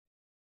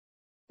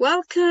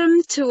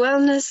Welcome to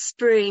Wellness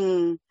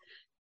Spring.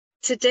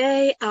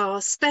 Today our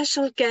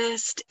special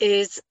guest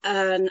is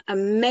an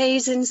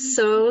amazing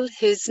soul.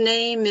 His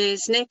name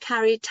is Nick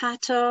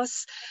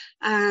Haritatos,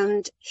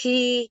 and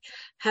he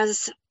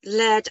has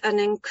led an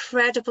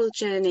incredible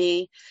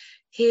journey.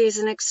 He is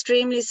an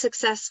extremely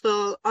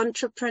successful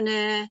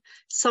entrepreneur,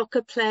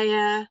 soccer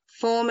player,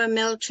 former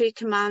military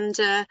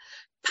commander,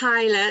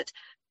 pilot,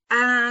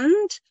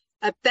 and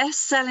a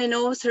best-selling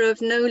author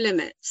of No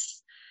Limits.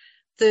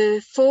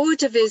 The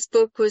foreword of his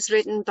book was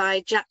written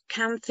by Jack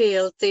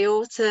Canfield, the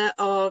author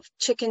of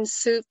Chicken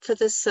Soup for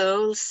the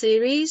Soul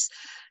series,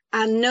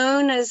 and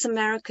known as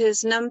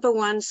America's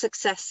 #1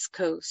 success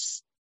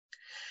coach.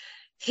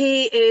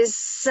 He is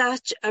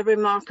such a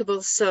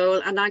remarkable soul,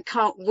 and I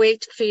can't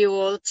wait for you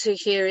all to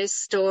hear his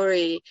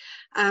story.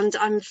 And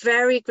I'm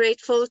very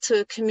grateful to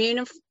a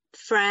community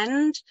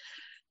friend,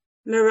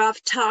 Mirav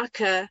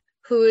Tarka,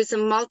 who is a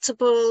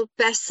multiple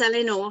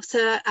best-selling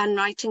author and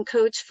writing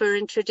coach, for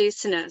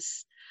introducing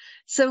us.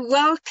 So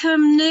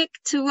welcome, Nick,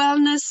 to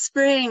Wellness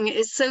Spring.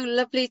 It's so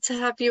lovely to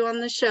have you on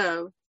the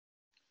show.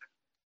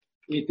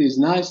 It is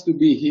nice to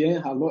be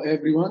here. Hello,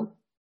 everyone,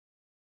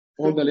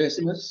 all the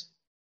listeners,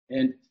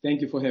 and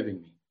thank you for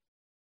having me.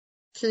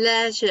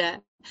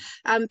 Pleasure.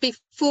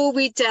 Before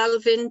we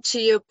delve into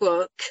your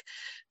book,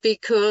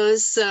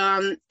 because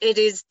it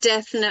is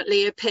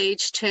definitely a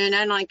page turner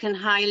and I can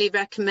highly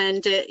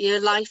recommend it.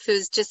 Your life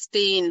has just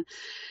been,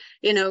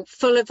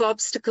 full of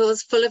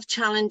obstacles, full of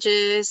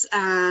challenges,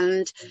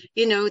 and,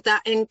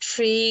 that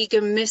intrigue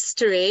and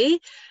mystery,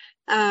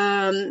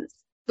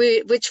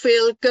 which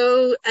we'll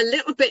go a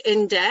little bit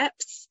in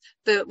depth,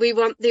 but we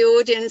want the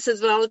audience as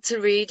well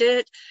to read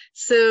it.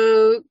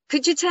 So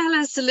could you tell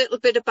us a little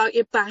bit about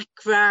your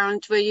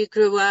background, where you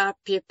grew up,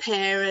 your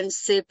parents,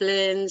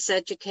 siblings,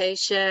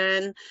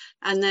 education,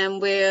 and then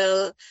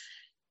we'll,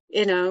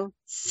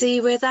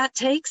 see where that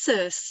takes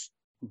us.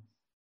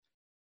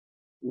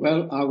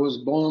 Well, I was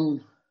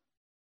born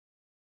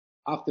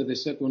after the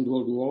Second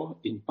World War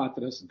in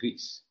Patras,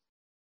 Greece.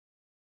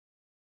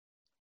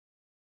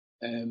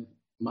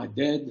 My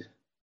dad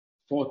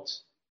fought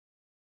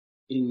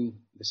in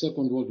the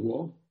Second World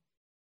War,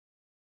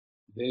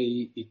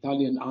 the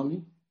Italian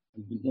army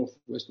in the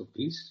northwest of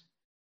Greece.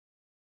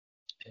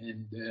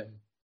 And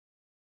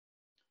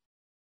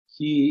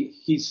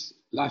his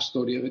life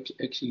story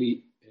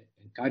actually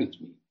encouraged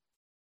me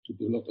to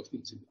do a lot of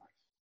things in life.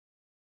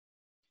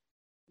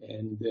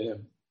 And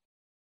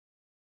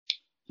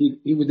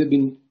he would have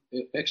been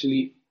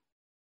actually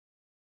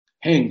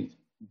hanged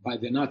by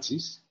the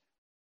Nazis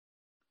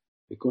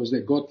because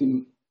they got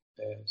him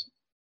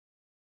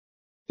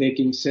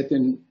taking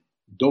certain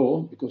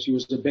dough, because he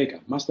was a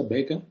baker, master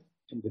baker,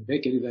 and the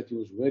bakery that he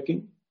was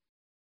working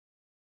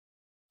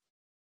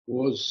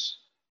was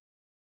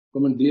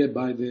commandeered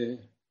by the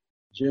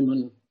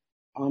German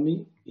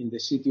army in the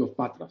city of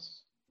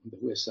Patras, on the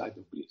west side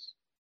of Greece.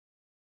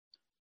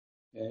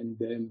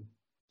 And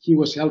he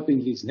was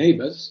helping his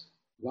neighbors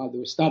while they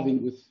were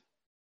starving with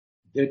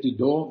dirty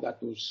dough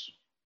that was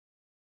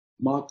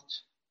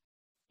marked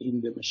in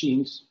the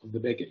machines of the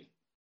bakery.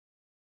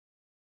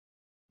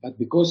 But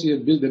because he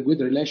had built a good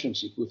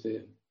relationship with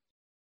a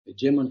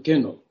German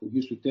colonel who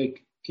used to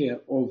take care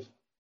of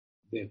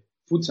the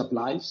food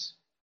supplies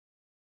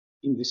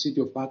in the city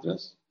of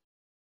Patras,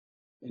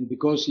 and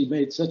because he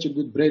made such a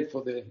good bread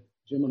for the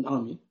German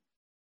army,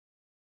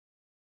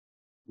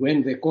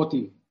 when they caught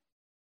him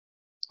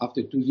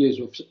after 2 years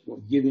of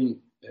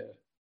giving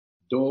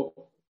dough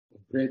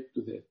of bread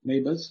to the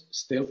neighbors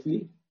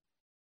stealthily,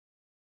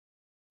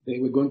 they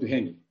were going to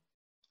hang him.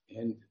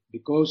 And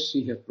because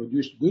he had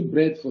produced good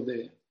bread for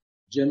the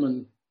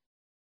German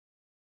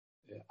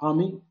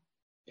army,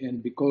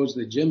 and because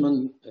the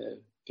German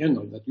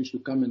colonel that used to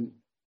come and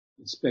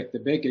inspect the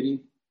bakery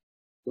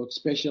got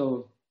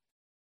special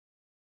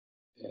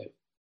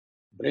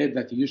bread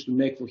that he used to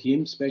make for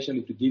him,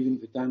 especially to give him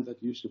the time that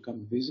he used to come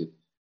and visit,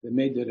 they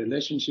made a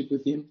relationship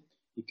with him.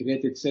 He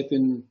created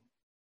certain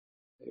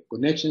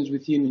connections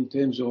with him in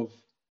terms of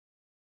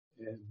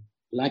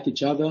like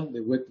each other. They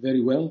worked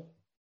very well.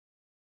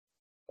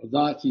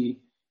 Although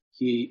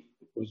he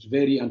was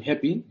very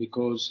unhappy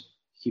because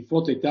he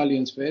fought the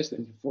Italians first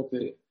and he fought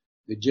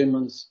the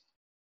Germans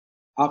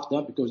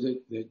after, because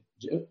the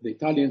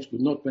Italians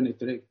could not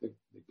penetrate the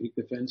Greek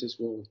defenses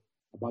for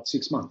about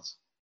 6 months.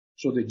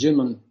 So the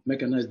German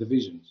mechanized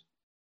divisions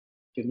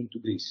came into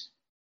Greece.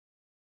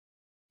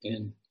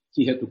 And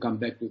he had to come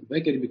back to the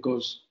bakery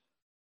because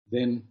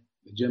then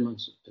the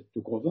Germans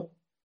took over.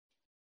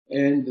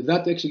 And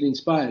that actually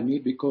inspired me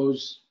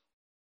because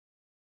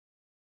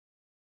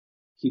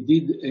he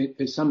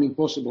did some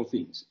impossible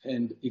things.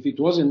 And if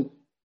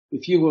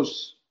he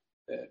was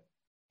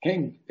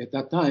hanged at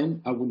that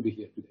time, I wouldn't be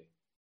here today.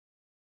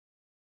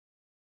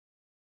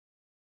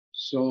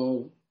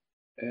 So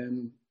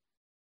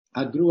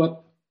I grew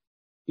up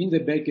in the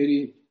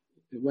bakery.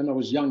 When I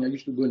was young, I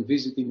used to go and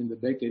visit him in the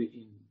bakery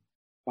in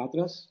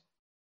Patras.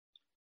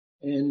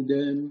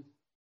 And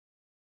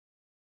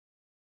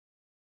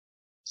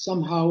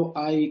somehow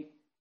I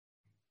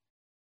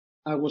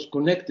was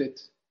connected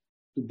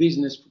to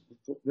business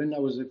when I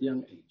was at a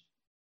young age.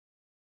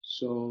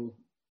 So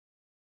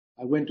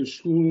I went to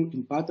school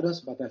in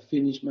Patras, but I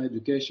finished my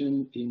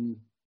education in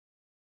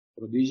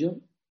Rhodesia,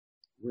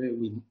 where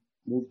we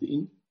moved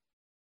in.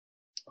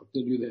 I'll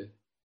tell you the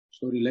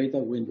story later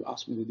when you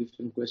ask me the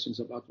different questions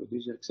about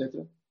Rhodesia,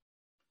 etc.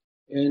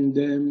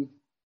 And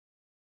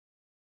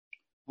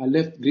I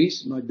left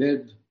Greece. My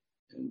dad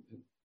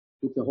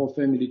took the whole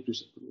family to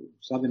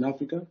Southern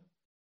Africa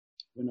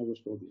when I was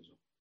 12 years old.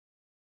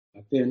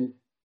 But then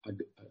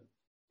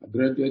I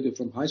graduated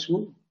from high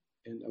school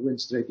and I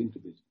went straight into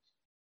business.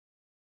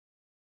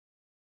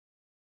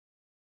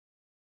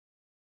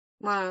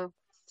 Wow.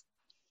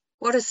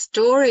 What a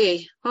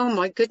story. Oh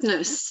my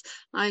goodness.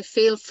 I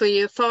feel for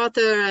your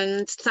father,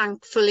 and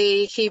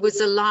thankfully he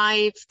was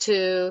alive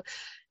to,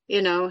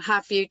 you know,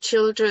 have you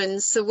children.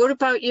 So what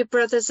about your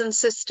brothers and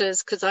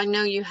sisters? Because I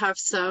know you have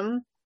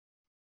some.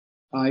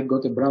 I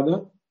got a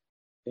brother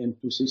and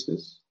two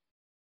sisters.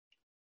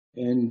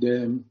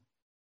 And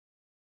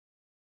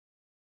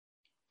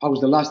I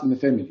was the last in the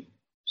family.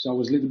 So I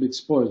was a little bit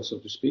spoiled, so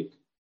to speak.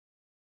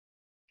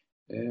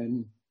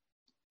 And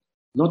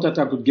not that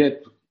I could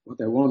get what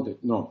I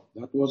wanted. No,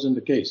 that wasn't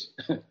the case.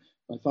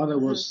 My father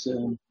was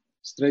a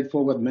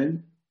straightforward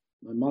man.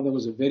 My mother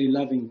was a very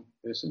loving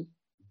person,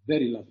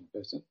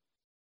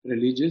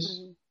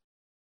 religious,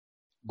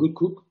 good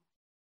cook,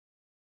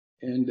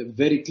 and a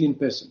very clean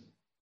person.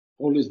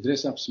 Always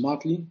dress up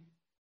smartly.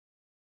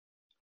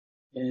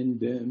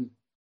 And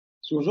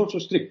she was also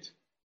strict.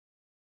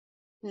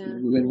 Yeah.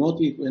 We were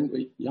naughty when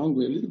we were young.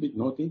 We were a little bit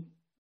naughty,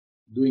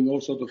 doing all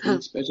sorts of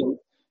things, especially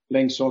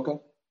playing soccer.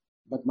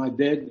 But my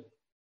dad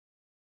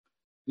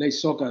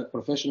plays soccer,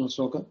 professional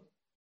soccer,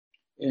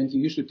 and he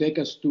used to take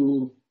us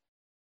to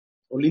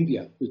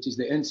Olympia, which is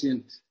the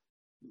ancient,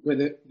 where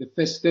the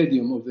first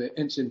stadium of the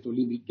ancient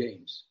Olympic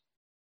Games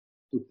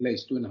took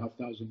place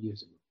 2,500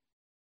 years ago.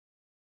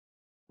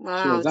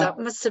 Wow, so that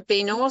must have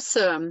been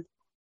awesome.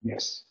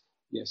 Yes,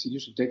 he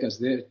used to take us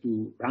there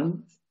to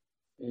run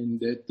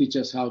and teach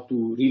us how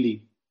to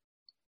really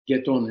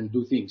get on and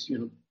do things, you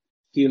know,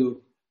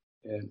 feel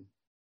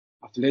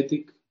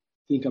athletic,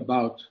 think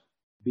about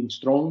being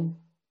strong,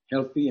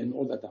 healthy, and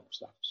all that type of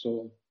stuff.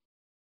 So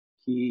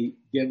he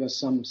gave us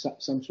some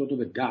sort of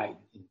a guide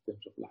in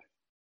terms of life.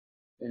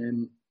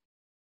 And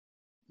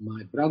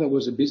my brother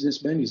was a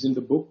businessman. He's in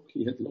the book.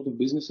 He had a lot of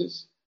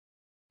businesses.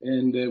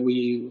 And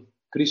we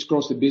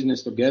crisscrossed the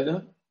business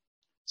together.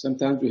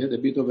 Sometimes we had a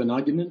bit of an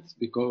argument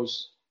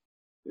because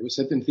there were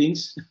certain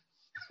things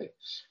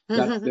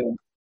that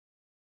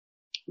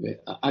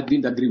I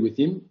didn't agree with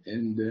him.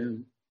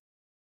 And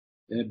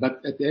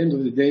but at the end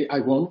of the day, I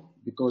won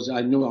because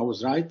I knew I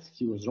was right.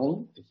 He was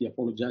wrong. He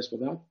apologized for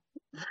that.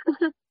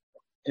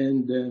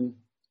 And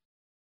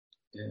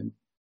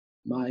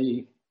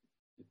my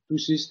two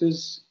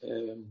sisters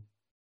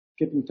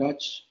kept in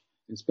touch,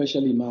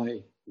 especially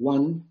my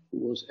one, who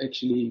was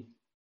actually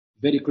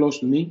very close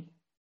to me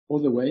all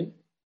the way.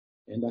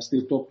 And I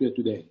still talk to her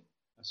today.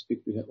 I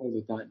speak to her all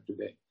the time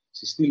today.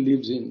 She still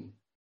lives in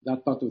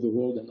that part of the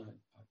world, and I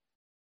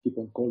keep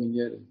on calling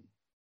her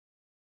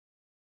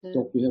and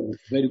talk to her. We're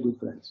very good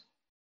friends.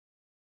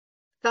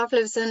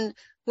 Fabulous. And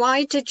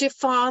why did your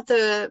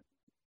father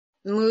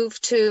move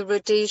to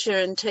Rhodesia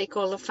and take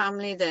all the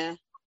family there?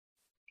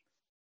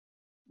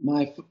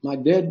 My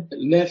dad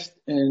left,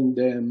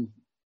 and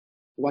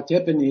what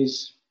happened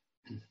is,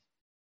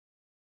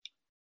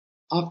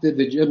 after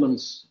the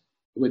Germans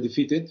were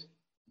defeated,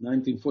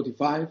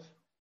 1945,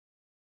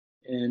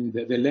 and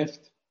they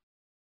left,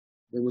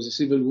 there was a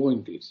civil war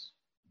in Greece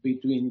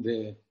between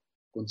the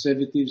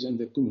conservatives and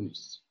the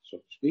communists, so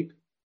to speak.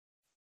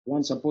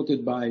 One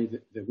supported by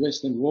the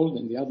Western world,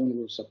 and the other one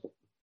was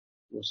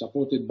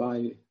supported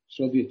by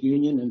Soviet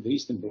Union and the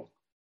Eastern Bloc.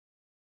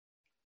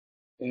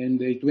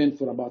 And it went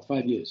for about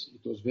 5 years.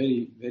 It was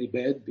very, very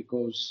bad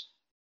because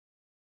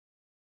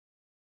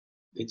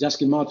they just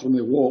came out from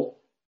a war,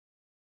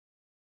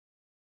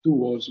 2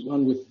 wars,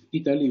 one with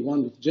Italy,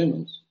 one with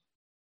Germans.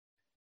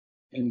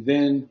 And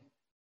then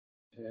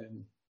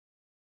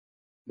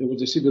there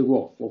was a civil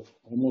war for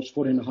almost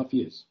 4.5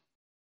 years.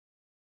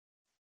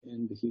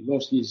 And he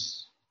lost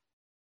his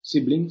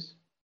siblings,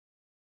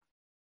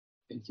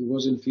 and he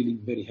wasn't feeling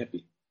very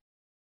happy.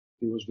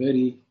 He was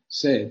very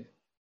sad.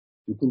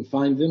 He couldn't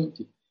find them.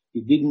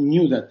 He didn't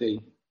knew that they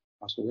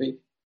passed away.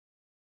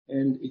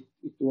 And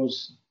it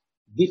was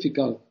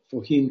difficult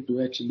for him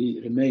to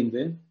actually remain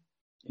there.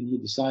 And he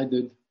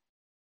decided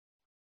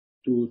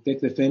to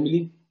take the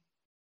family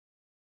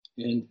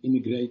and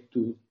immigrate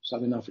to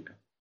Southern Africa,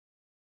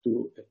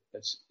 to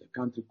a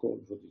country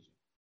called Rhodesia.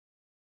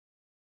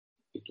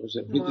 It was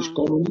a British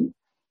colony,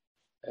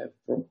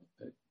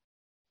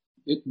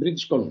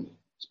 British colony,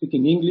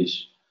 speaking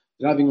English,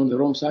 driving on the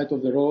wrong side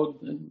of the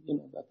road, and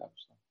that type of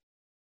stuff.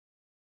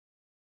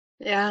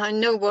 Yeah, I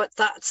know what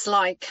that's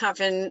like,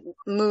 having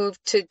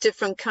moved to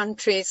different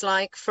countries,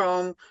 like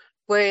from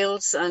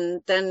Wales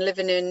and then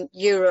living in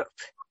Europe,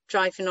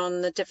 driving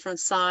on the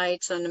different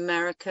sides, and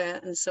America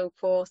and so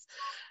forth.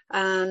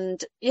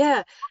 And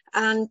yeah,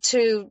 and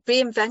to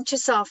reinvent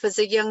yourself as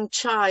a young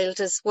child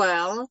as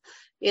well.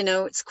 You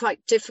know, it's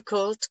quite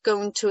difficult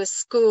going to a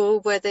school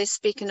where they're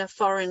speaking a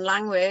foreign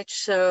language.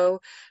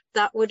 So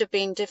that would have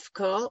been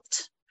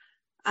difficult.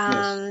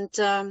 Yes.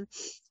 And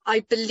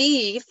I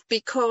believe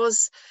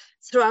because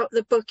throughout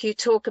the book you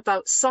talk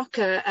about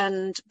soccer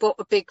and what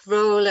a big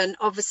role, and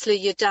obviously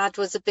your dad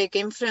was a big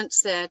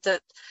influence there,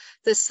 that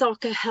the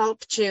soccer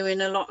helped you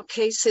in a lot of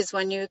cases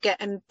when you were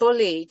getting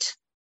bullied.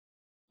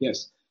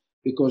 Yes,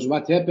 because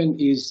what happened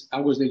is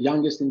I was the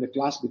youngest in the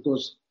class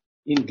because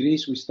in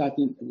Greece we start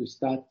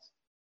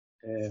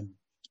the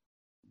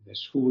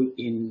school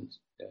in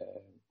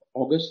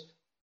August,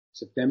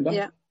 September.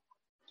 Yeah.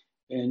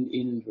 And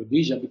in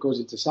Rhodesia, because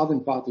it's a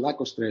southern part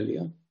like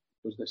Australia,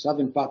 because the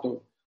southern part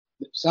of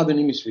the southern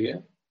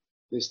hemisphere,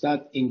 they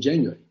start in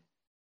January.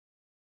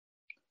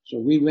 So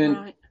we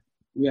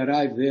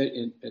arrived there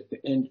at the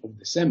end of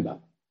December.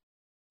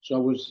 So I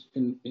was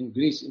in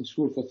Greece in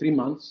school for 3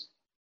 months.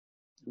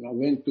 When I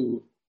went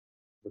to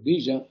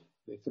Rhodesia,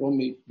 they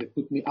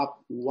put me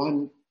up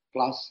one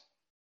class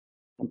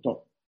on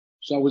top.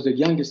 So I was the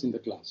youngest in the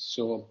class.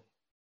 So,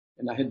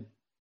 and I had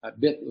a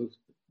bit of,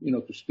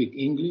 to speak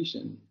English.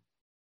 And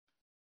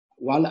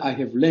while I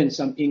have learned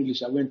some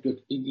English, I went to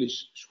an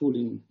English school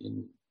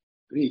in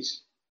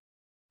Greece.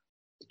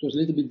 It was a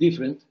little bit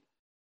different.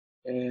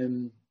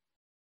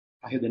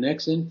 I had an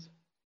accent,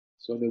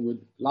 so they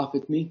would laugh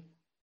at me.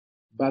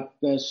 But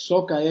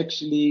soccer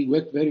actually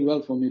worked very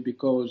well for me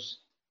because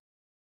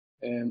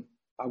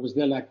I was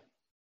there like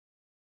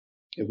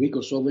a week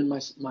or so when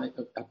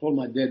I told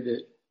my dad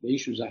the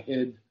issues I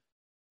had,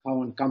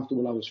 how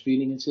uncomfortable I was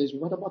feeling, and says,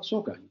 "What about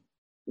soccer?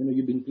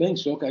 You've been playing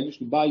soccer. I used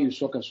to buy you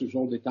soccer shoes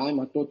all the time.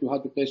 I taught you how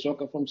to play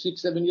soccer from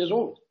 6, 7 years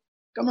old.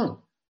 Come on,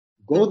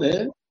 go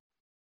there,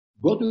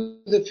 go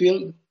to the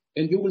field,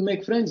 and you will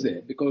make friends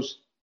there because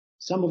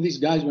some of these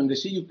guys, when they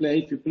see you play,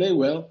 if you play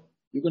well,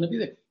 you're going to be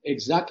there."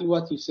 Exactly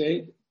what he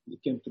said,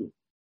 it came true.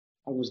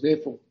 I was there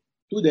for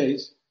 2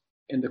 days,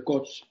 and the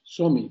coach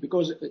saw me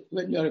because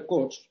when you're a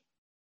coach,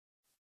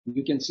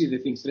 you can see the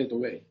thing straight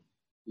away.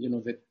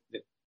 The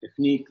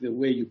technique, the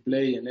way you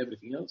play, and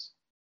everything else.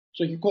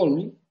 So he called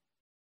me,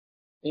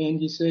 and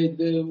he said,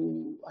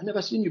 "I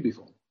never seen you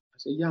before." I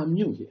said, "Yeah, I'm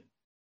new here."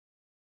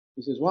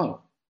 He says,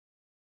 "Wow.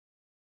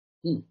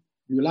 You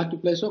like to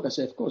play soccer?" I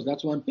said, "Of course,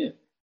 that's why I'm here."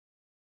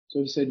 So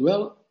he said,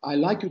 "Well, I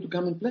like you to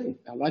come and play.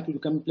 I like you to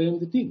come and play on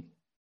the team.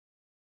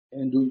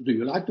 And do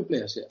you like to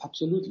play?" I said,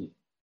 "Absolutely."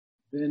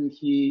 Then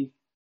he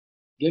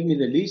gave me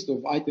the list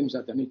of items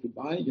that I need to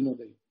buy,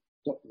 the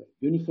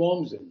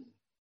uniforms and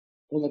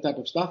all that type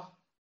of stuff,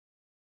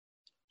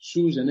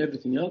 shoes and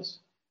everything else.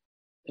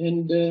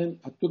 And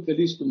I took the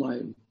list to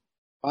my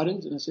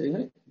parents and I said,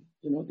 "Hey,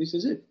 this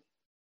is it."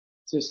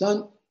 He said,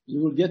 "Son, you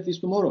will get this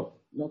tomorrow.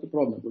 Not a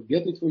problem. We'll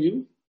get it for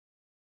you.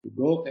 You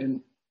go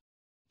and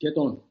get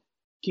on.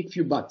 Kick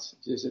few butts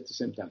just at the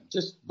same time.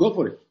 Just go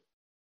for it."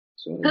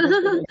 So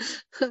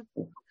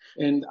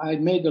and I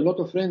made a lot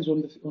of friends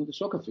on the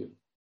soccer field.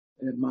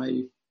 And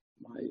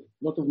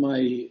lot of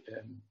my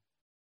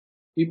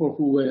people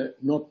who were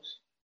not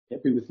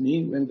happy with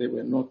me, when they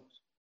were not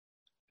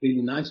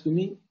really nice to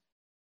me,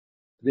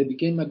 they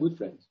became my good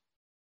friends.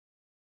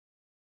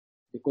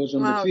 Because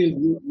on the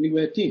field, we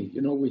were a team.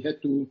 We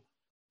had to,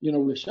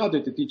 we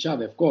shouted at each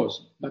other, of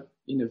course, but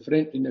in a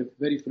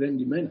very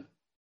friendly manner.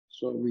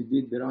 So we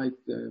did the right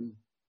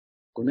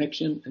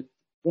connection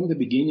from the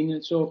beginning.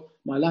 And so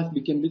my life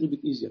became a little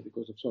bit easier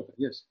because of soccer,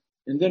 yes.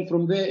 And then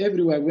from there,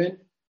 everywhere I went,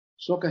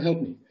 soccer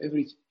helped me.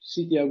 Every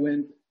city I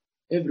went,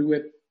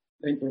 everywhere,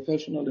 playing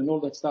professional and all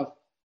that stuff,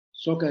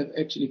 soccer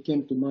actually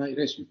came to my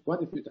rescue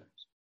quite a few times.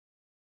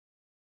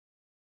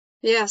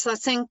 Yes, I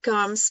think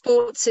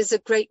sports is a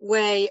great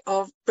way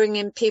of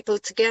bringing people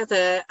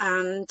together.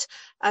 And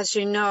as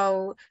you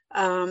know,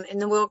 in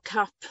the World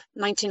Cup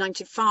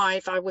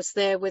 1995, I was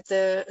there with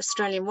the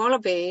Australian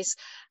Wallabies,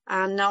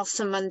 and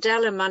Nelson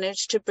Mandela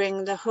managed to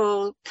bring the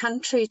whole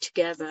country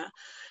together.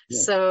 Yeah.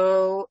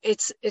 So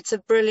it's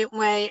a brilliant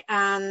way.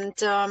 And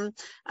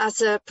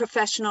as a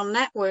professional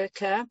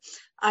networker,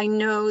 I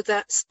know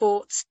that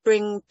sports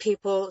bring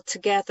people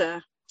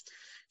together.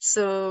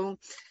 So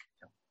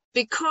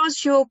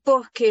because your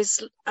book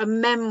is a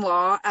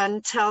memoir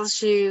and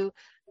tells you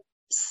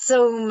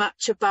so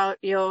much about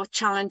your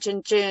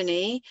challenging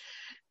journey,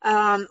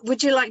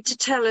 would you like to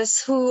tell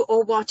us who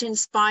or what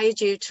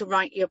inspired you to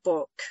write your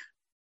book?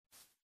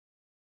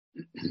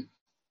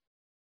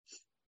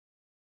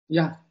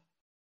 Yeah.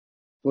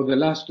 For the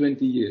last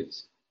 20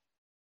 years,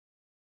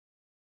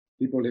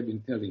 people have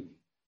been telling me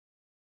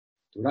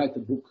to write a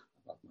book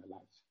about my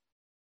life.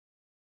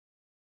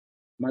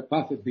 My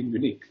path has been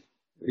unique,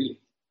 really.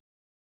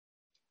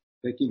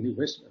 Taking me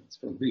westwards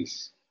from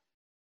Greece,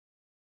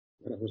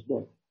 where I was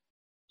born,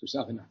 to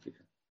Southern Africa,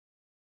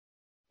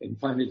 and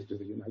finally to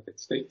the United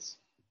States.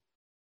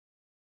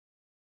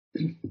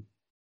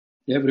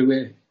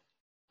 Everywhere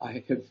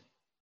I have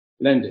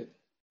landed,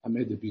 I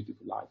made a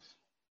beautiful life.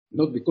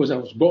 Not because I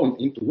was born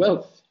into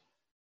wealth,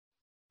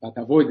 but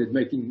avoided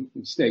making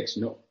mistakes,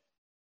 no.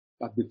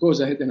 But because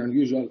I had an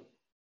unusual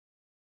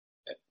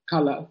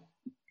color,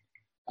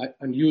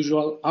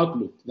 unusual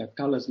outlook that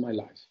colors my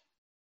life,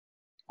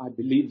 I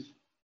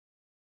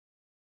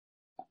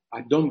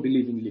don't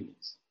believe in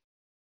limits.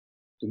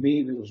 To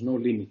me, there was no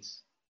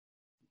limits.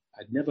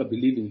 I'd never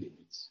believed in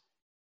limits.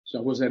 So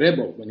I was a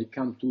rebel when it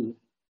came to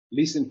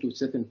listen to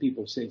certain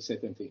people say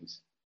certain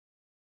things.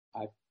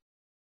 I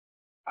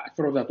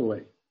throw that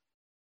away.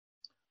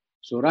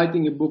 So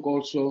writing a book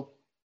also,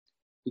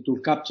 it will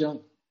capture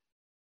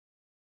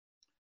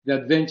the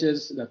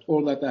adventures that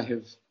all that I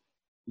have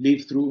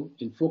lived through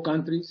in 4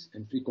 countries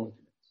and 3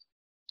 continents,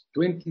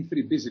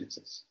 23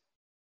 businesses,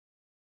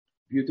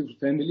 beautiful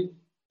family,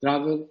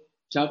 travel,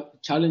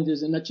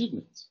 challenges and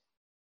achievements.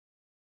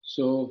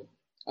 So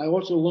I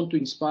also want to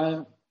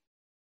inspire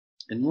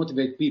and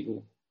motivate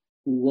people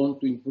who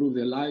want to improve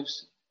their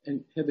lives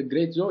and have a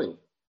great joy,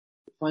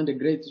 find a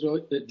great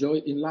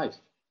joy in life.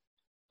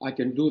 I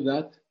can do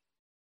that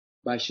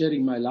by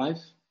sharing my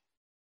life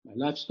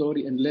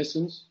story and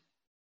lessons,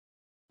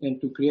 and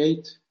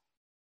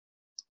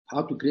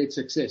how to create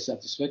success,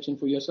 satisfaction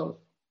for yourself,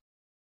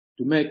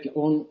 to make your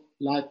own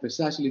life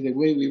precisely the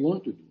way we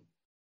want to do.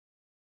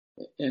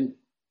 And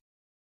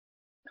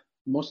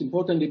most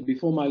importantly,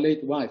 before my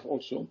late wife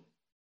also,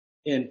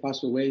 Anne,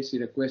 passed away, she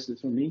requested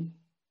from me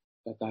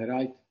that I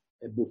write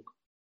a book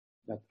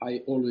that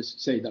I always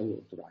said I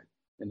will write,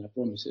 and I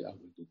promised I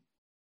will do.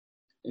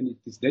 And it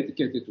is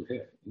dedicated to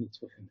her, and it's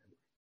for her.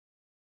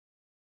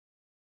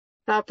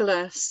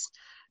 Fabulous.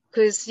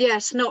 Because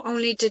yes, not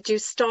only did you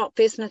start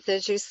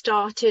businesses, you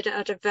started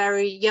at a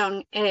very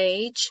young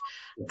age,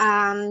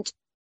 and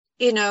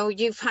you know,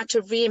 you've had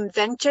to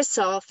reinvent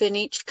yourself in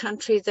each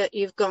country that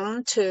you've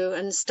gone to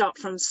and start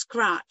from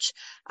scratch.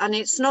 And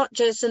it's not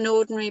just an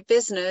ordinary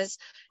business.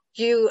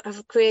 You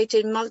have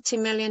created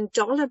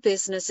multi-million-dollar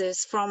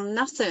businesses from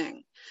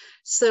nothing.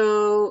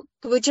 So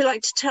would you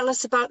like to tell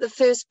us about the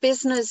first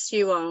business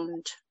you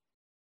owned?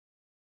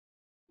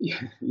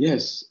 Yeah,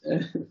 yes,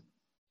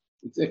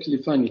 it's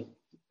actually funny.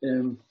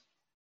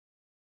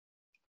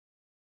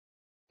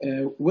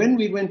 When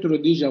we went to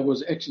Rhodesia, I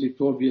was actually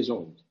 12 years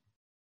old.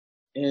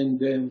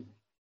 And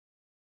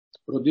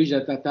Rhodesia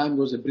at that time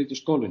was a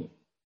British colony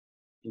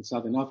in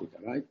Southern Africa,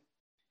 right?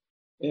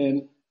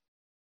 And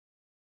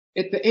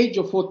at the age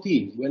of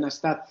 14, when I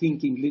started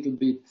thinking a little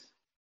bit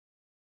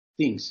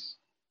things,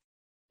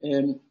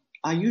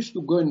 I used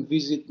to go and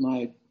visit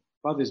my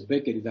father's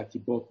bakery that he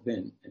bought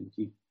then, and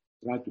he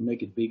tried to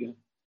make it bigger.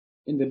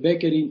 In the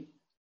bakery,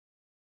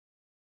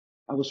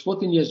 I was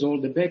 14 years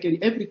old. The bakery,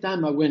 every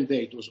time I went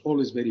there, it was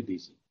always very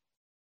busy.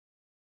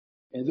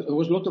 And there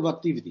was a lot of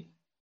activity.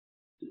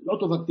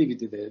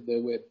 There. There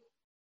were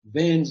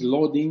vans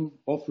loading,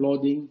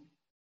 offloading,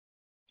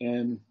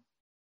 and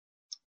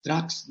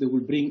trucks that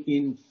would bring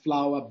in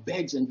flour,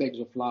 bags and bags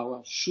of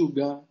flour,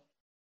 sugar,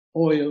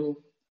 oil,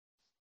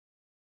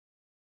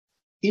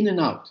 in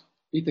and out.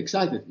 It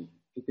excited me.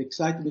 It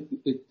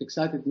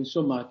excited me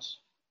so much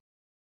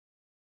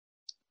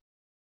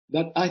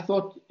that I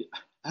thought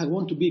I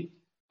want to be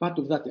part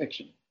of that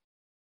action.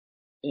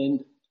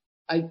 And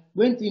I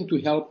went in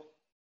to help.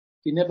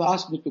 He never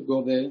asked me to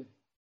go there.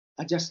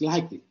 I just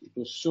liked it. It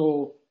was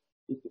so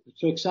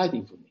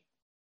exciting for me.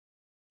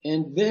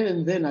 And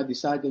then I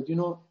decided, you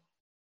know,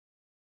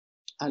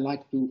 I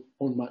like to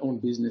own my own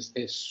business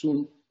as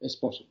soon as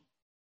possible.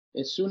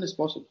 As soon as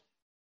possible.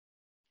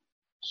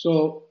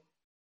 So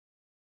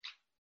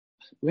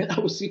when I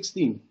was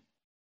 16,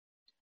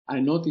 I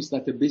noticed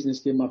that a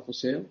business came up for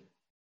sale.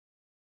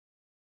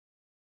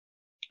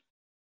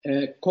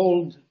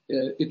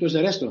 It was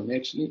a restaurant,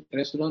 actually,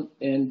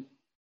 and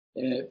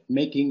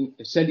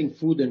selling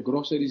food and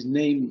groceries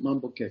named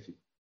Mambo Cafe.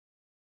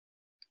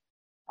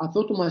 I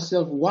thought to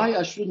myself, why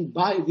I shouldn't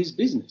buy this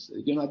business?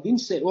 You know, I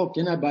didn't say, oh,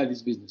 can I buy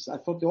this business? I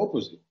thought the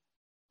opposite.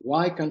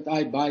 Why can't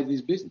I buy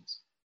this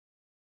business?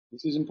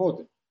 This is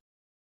important.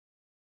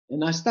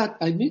 And I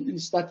immediately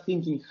start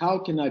thinking, how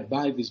can I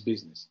buy this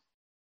business?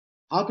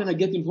 How can I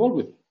get involved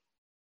with it?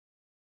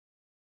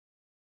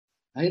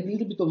 I had a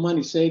little bit of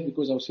money saved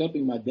because I was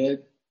helping my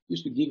dad. He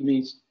used to give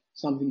me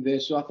something there.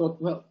 So I thought,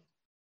 well,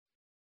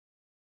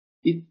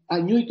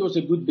 I knew it was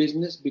a good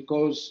business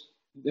because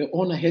the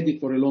owner had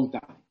it for a long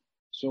time.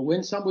 So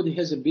when somebody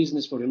has a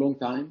business for a long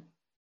time,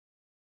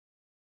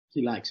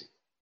 he likes it.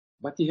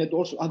 But he had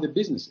also other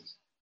businesses.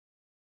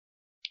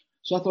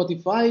 So I thought,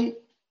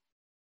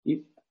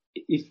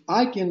 if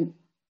I can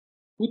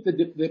put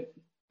the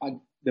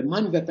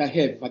money that I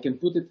have, I can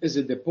put it as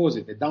a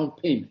deposit, a down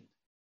payment,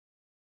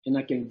 and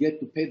I can get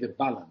to pay the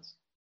balance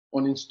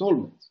on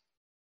installments,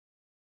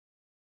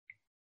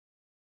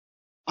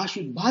 I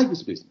should buy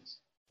this business.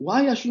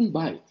 Why I shouldn't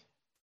buy it?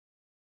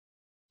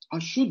 I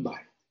should buy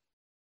it.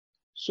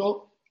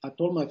 So I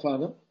told my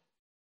father,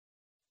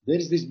 there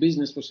is this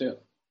business for sale,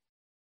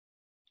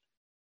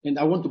 and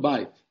I want to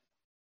buy it.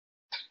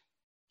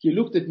 He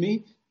looked at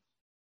me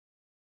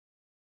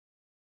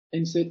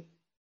and said,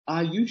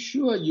 are you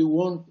sure you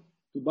want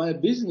to buy a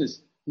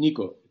business,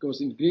 Nico? Because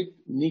in Greek,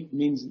 Nick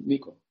means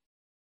Nico.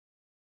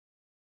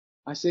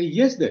 I say,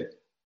 yes, Dad.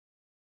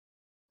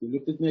 He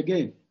looked at me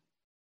again.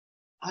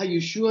 Are you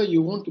sure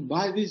you want to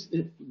buy this,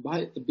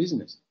 buy the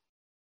business?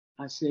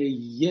 I say,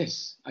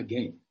 yes,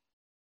 again.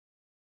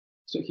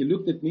 So he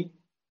looked at me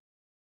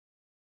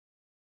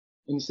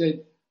and he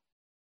said,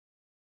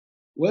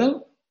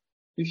 well,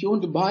 if you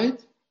want to buy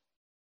it,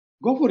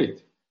 go for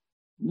it.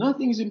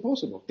 Nothing is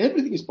impossible.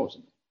 Everything is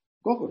possible.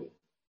 Go for it.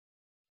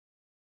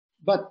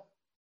 But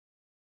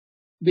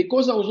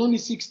because I was only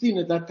 16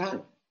 at that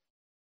time,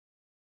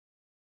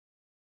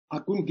 I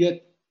couldn't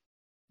get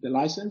the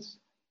license,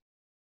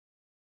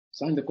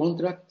 sign the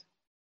contract,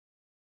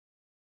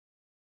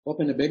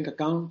 open a bank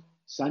account,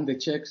 sign the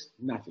checks,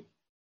 nothing.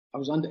 I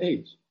was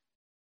underage.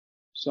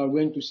 So I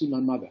went to see my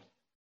mother.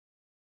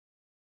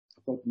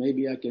 I thought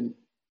maybe I can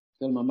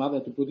tell my mother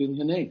to put it in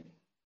her name.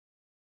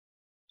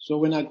 So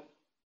when I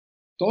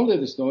told her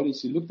the story,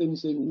 she looked at me and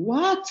said,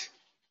 what?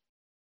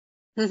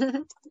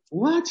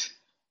 What?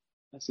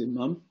 I said,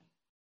 Mom,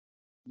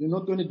 you're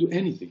not going to do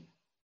anything.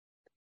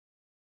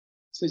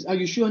 He says, are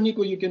you sure,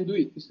 Nico, you can do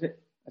it?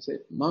 I said,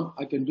 Mom,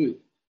 I can do it.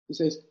 He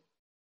says,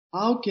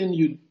 how can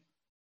you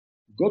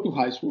go to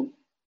high school,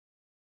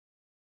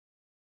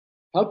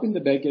 help in the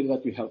bakery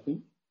that you're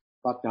helping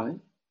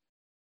part-time,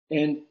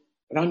 and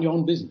run your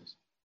own business?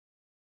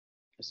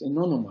 I said,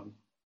 no, Mom.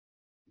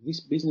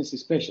 This business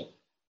is special.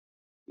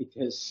 It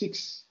has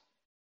 6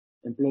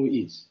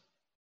 employees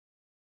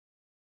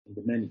and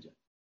the manager.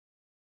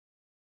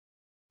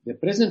 The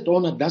present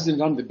owner doesn't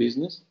run the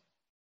business.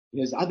 He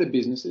has other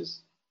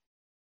businesses.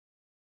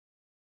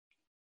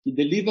 He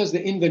delivers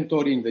the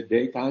inventory in the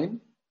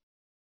daytime.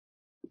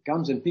 He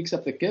comes and picks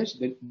up the cash,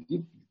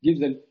 gives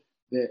the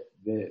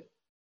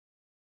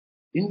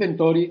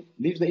inventory,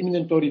 leaves the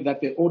inventory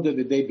that they ordered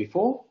the day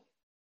before,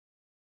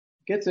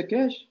 gets the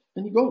cash,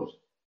 and he goes.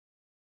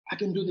 I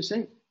can do the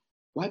same.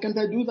 Why can't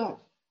I do that?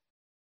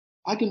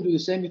 I can do the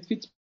same. It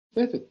fits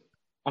perfect.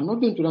 I'm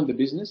not going to run the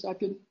business. I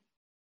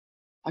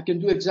can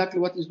do exactly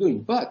what he's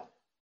doing. But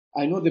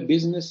I know the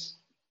business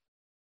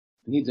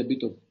needs a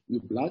bit of new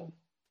blood.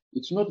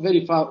 It's not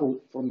very far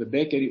from the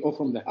bakery or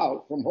from the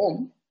house, from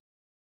home.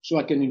 So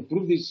I can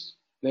improve this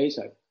place.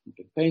 I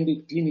can paint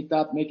it, clean it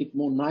up, make it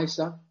more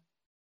nicer.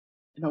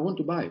 And I want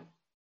to buy it.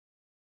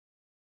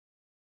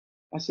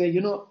 I say,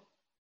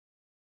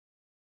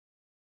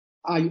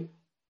 I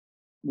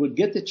will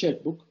get the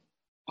checkbook.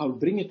 I'll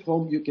bring it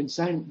home. You can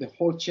sign the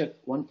whole check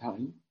one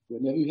time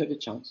whenever you have a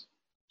chance.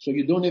 So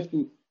I don't have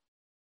to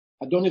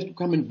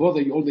come and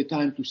bother you all the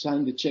time to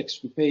sign the checks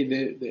to pay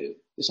the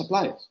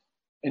suppliers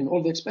and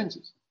all the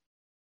expenses.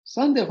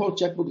 Sign the whole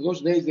checkbook.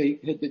 Those days they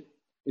had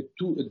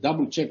a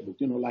double checkbook,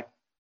 like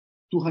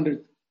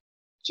 200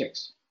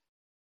 checks.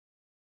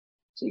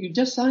 So you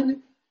just sign it.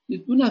 You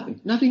do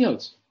nothing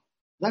else.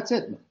 That's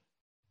it, man.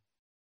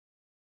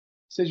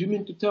 He says, you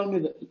mean to tell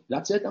me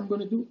that's it I'm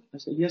going to do? I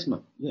said, yes,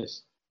 ma'am.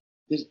 Yes.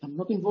 I'm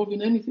not involved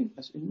in anything.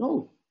 I said,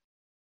 no.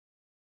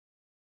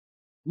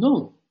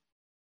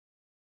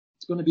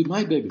 It's going to be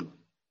my baby, man.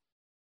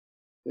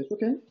 That's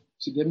okay.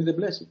 She gave me the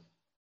blessing.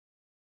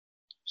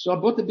 So I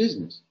bought the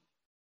business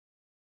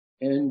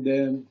and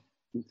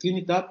we cleaned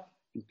it up,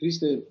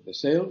 increased the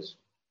sales,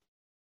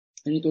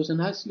 and it was a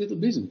nice little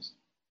business.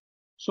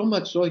 So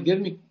much so it gave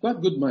me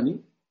quite good money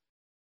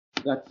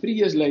that 3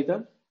 years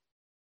later,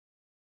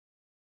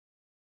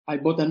 I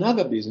bought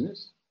another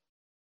business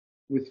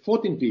with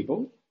 14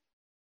 people.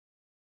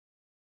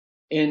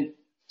 And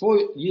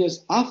 4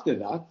 years after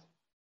that,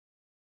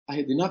 I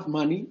had enough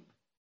money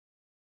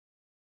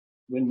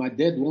when my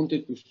dad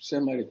wanted to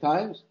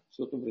semi-retire,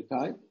 sort of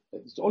retire.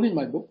 It's all in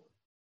my book.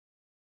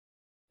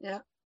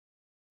 Yeah.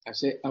 I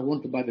say, I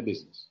want to buy the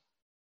business.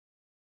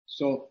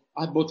 So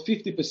I bought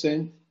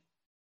 50%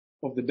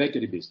 of the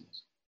bakery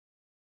business.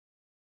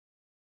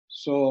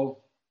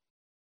 So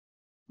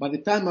by the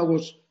time I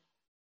was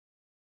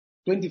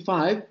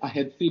 25, I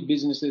had 3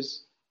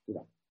 businesses to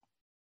run.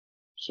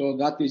 So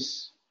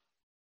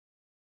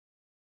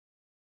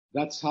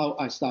that's how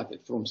I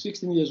started, from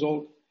 16 years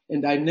old,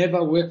 and I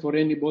never worked for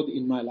anybody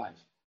in my life.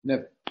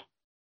 Never.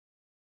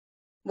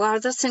 Wow,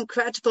 that's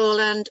incredible.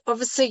 And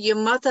obviously your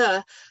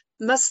mother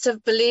must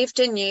have believed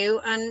in you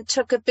and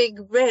took a big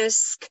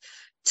risk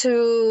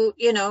to,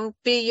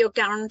 be your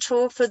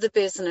guarantor for the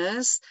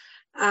business.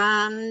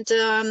 And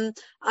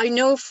I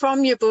know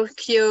from your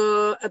book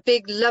you're a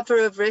big lover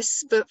of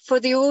risk, but for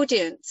the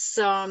audience,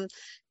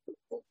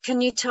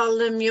 can you tell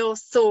them your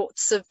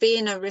thoughts of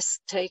being a risk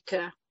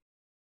taker?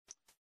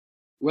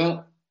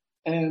 Well,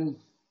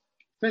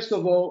 first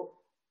of all,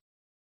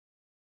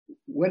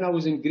 when I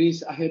was in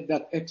Greece, I had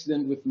that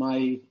accident with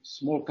my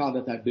small car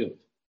that I built.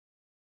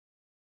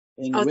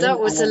 And that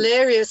was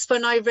hilarious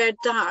when I read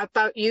that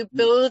about you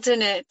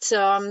building it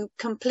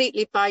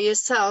completely by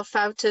yourself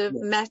out of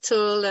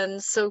metal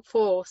and so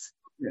forth.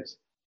 Yes.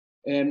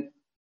 And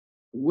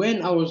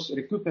when I was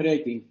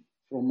recuperating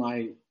from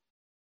my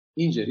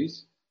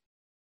injuries,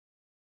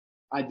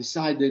 I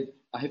decided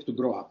I have to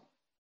grow up.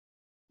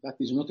 That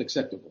is not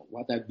acceptable.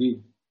 What I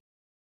did,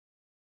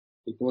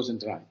 it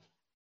wasn't right.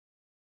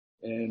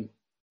 And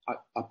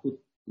I put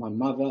my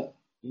mother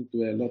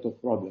into a lot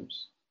of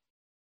problems.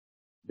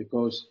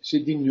 because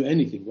she didn't know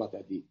anything what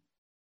I did.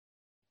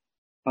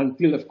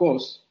 Until, of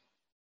course,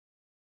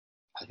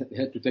 they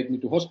had to take me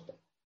to hospital.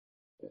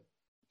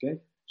 Okay,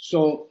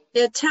 so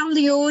yeah, tell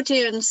the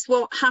audience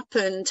what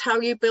happened, how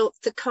you built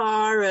the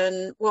car,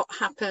 and what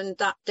happened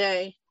that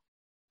day.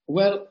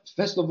 well,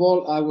 first of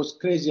all, I was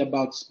crazy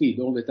about speed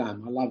all the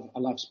time. I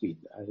love speed.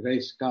 I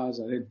race cars,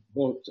 I race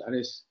boats, I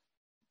race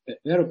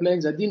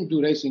airplanes. I didn't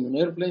do racing on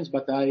airplanes,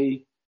 but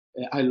I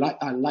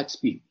like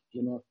speed.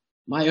 You know,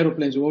 my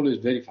airplanes were always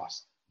very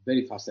fast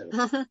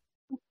airplanes.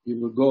 You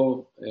will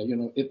go,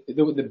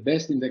 they were the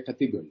best in their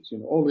categories. You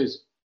know,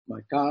 always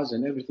my cars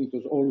and everything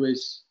was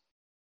always.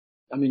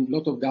 I mean, a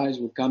lot of guys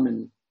will come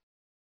and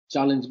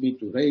challenge me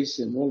to race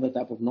and all that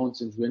type of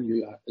nonsense when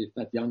you are at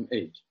that young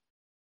age.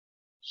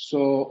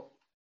 So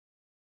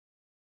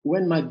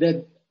when my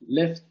dad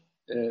left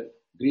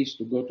Greece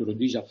to go to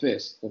Rhodesia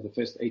first for the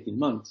first 18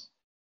 months,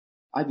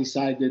 I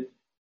decided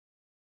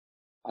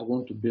I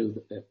want to build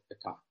a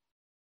car.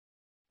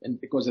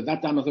 And because at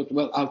that time I thought,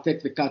 well, I'll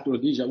take the car to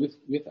Rhodesia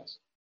with us.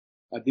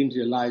 I didn't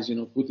realize,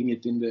 putting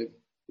it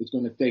it's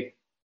going to take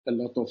a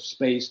lot of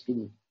space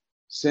to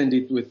send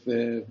it with,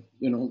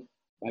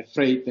 by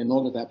freight and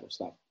all that type of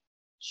stuff.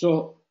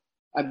 So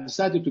I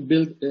decided to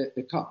build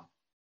a car,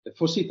 a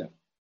four-seater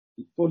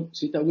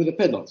with the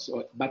pedals.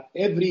 But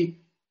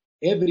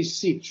every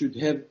seat should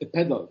have a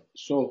pedal.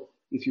 So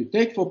if you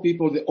take 4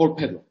 people, they all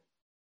pedal.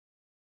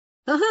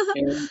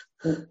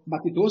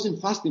 But it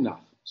wasn't fast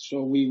enough.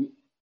 So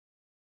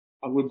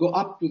I would go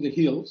up to the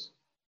hills,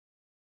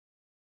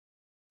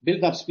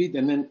 build up speed,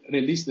 and then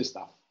release the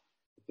stuff.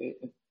 Okay?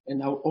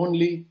 And I'll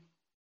only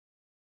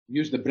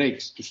use the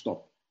brakes to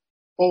stop,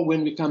 or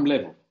when we come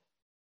level.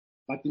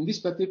 But in this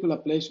particular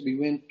place, we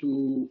went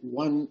to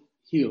one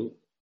hill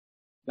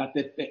that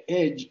at the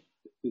edge,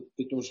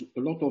 it was a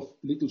lot of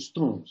little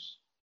stones.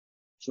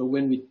 So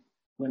when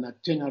I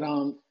turned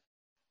around,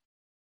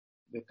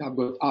 the car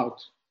got out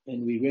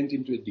and we went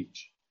into a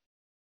ditch.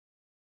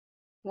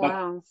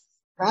 Wow.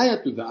 But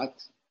prior to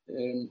that,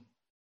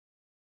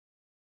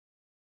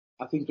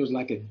 I think it was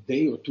like a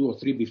day or 2 or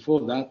 3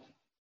 before that,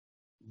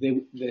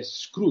 the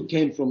screw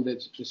came from the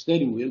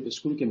steering wheel, the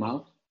screw came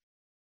out.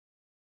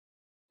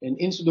 And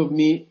instead of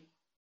me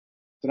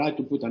try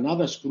to put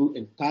another screw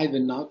and tie the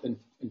knot and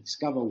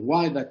discover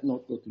why that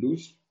knot got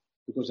loose,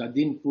 because I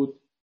didn't put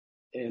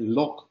a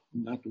lock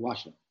nut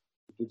washer.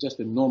 It was just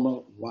a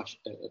normal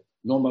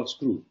normal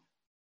screw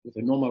with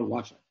a normal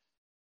washer.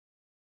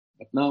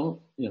 But now,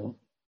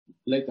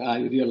 later I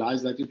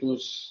realized that it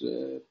was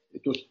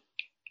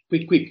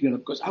quick,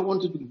 because I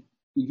wanted to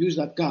use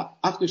that car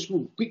after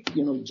school, quick,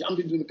 jump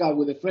into the car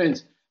with the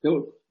friends. They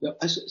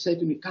say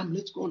to me, come,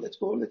 let's go.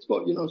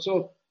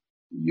 So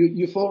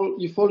you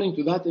fall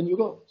into that and you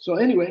go. So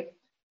anyway,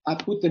 I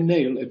put a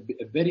nail,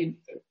 a very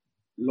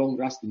long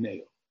rusty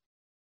nail,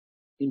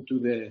 into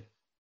the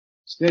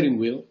steering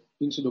wheel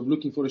instead of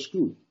looking for a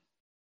screw.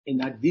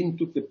 And I didn't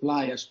took the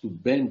pliers to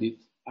bend it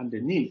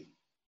underneath,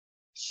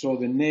 so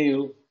the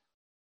nail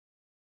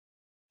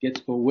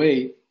gets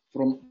away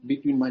from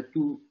between my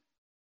 2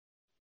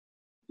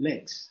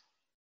 legs.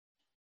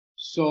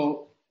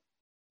 So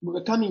we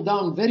were coming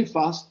down very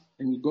fast,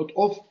 and we got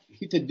off,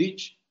 hit a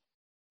ditch,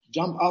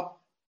 jump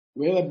up,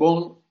 whale a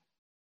bone,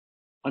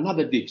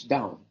 another ditch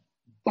down,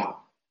 bam.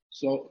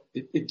 So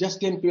it just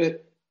came to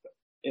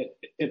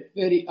a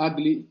very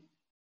ugly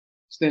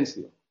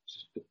standstill.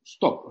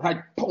 Stop,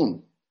 right,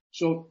 boom.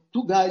 So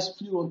 2 guys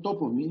flew on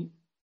top of me,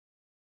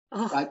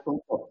 right on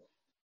top.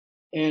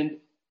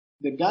 And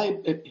the guy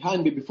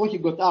behind me, before he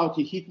got out,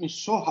 he hit me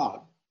so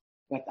hard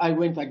that I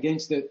went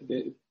against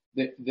the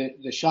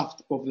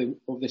shaft of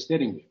the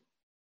steering wheel,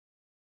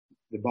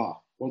 the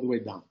bar, all the way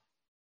down.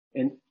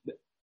 And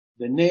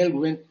the nail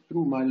went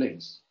through my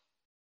legs.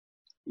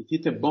 It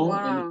hit a bone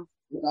and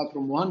it went out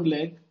from one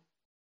leg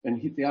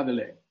and hit the other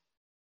leg.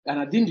 And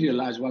I didn't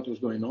realize what was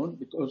going on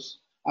because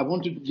I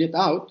wanted to get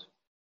out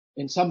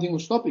and something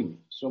was stopping me.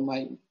 So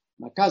my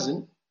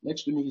cousin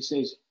next to me, he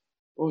says,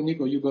 "Oh,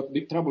 Nico, you got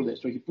big trouble there."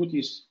 So he put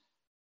his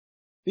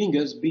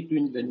fingers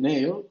between the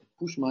nail,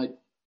 pushed my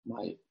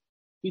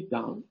feet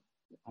down,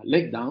 my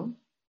leg down,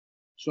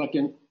 so I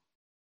can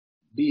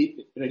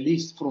be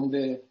released from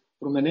the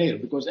nail.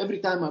 Because every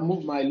time I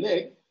moved my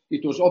leg,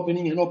 it was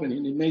opening and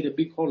opening. It made a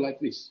big hole like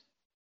this.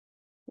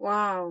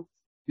 Wow.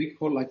 Big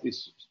hole like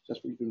this,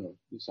 just for you to know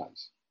the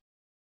size.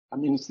 I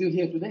mean, it's still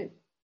here today.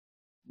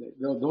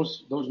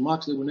 Those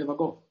marks, they will never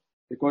go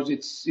because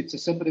it's a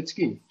separate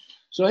skin.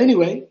 So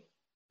anyway,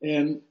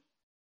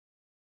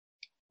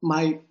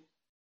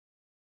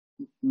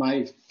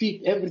 my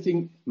feet,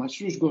 everything, my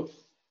shoes got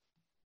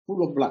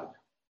full of blood,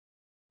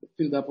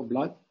 filled up with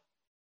blood.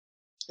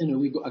 And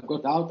I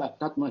got out, I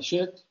cut my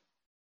shirt,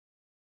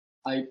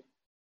 I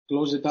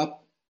close it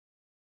up,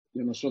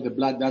 so the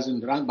blood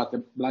doesn't run, but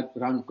the blood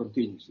run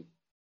continuously.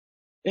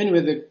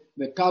 Anyway,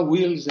 the car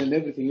wheels and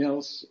everything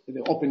else,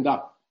 they opened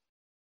up.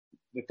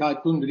 The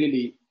car couldn't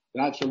really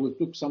drive, so we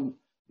took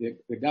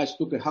the guys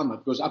took a hammer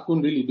because I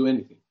couldn't really do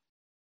anything.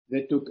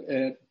 They took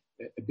a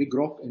big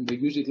rock and they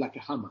used it like a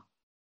hammer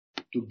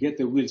to get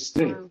the wheel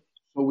straight. Wow.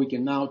 so we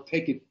can now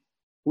take it,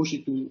 push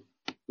it to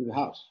the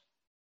house.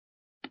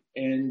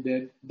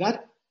 And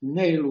that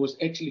nail was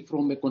actually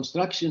from a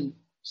construction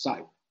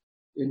site,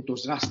 and it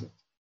was rusted.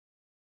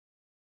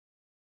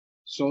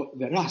 So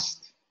the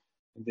rust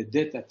and the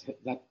dirt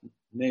that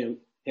nail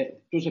had,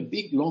 it was a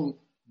big long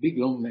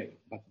nail,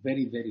 but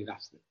very, very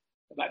rusted.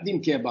 But I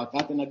didn't care about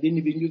that, and I didn't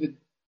even know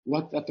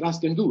what that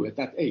rust can do at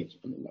that age.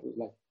 I mean, I was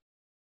like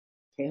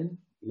 10,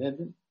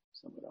 11,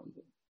 somewhere around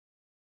there.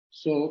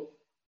 So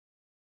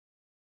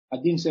I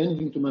didn't say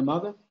anything to my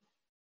mother,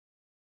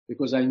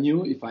 because I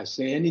knew if I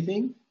say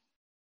anything,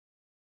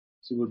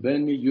 she would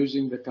burn me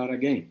using the car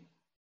again.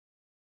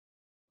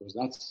 Because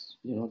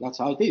that's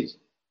how it is.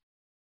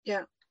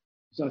 Yeah.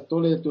 So I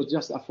told her it was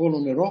just I fall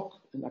on a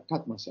rock and I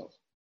cut myself.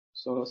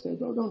 So I said,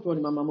 "Oh, don't worry,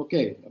 Mom, I'm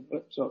okay."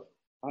 So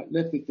I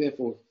left it there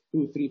for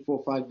 2, 3,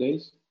 4, 5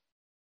 days.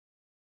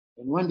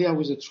 And one day I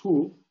was at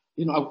school.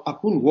 I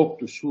couldn't walk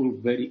to school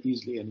very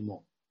easily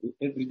anymore.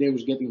 Every day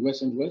was getting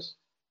worse and worse.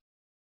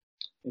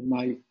 And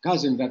my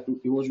cousin that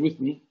he was with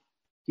me,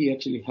 he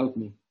actually helped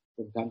me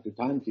from time to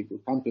time. He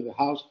would come to the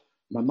house.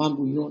 My mom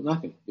would know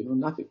nothing.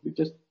 Nothing.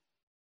 And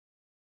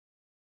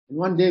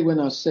one day when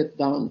I sat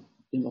down,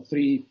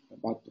 3,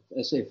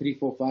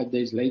 4, 5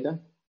 days later,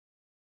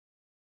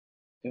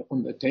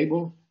 on the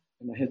table,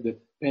 and I had the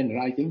pen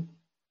writing,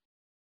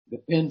 the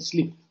pen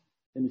slipped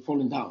and it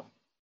fallen down.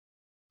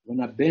 When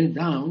I bent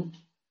down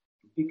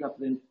to pick up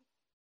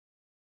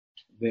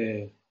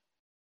the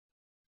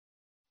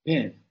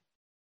pen,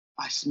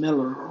 I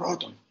smelled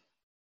rotten.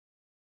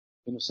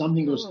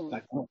 Something was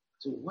like, oh,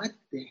 so what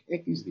the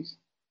heck is this?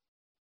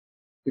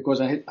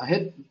 Because I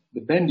had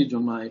the bandage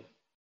on my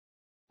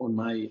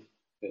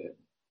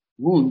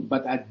wound,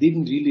 but I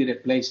didn't really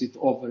replace it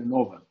over and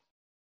over.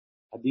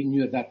 I didn't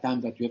know at that time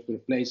that you have to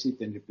replace it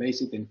and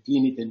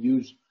clean it and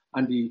use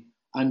anti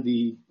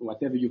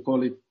whatever you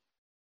call it,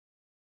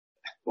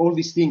 all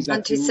these things that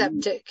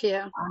antiseptic,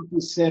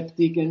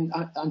 antiseptic and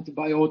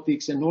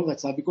antibiotics and all that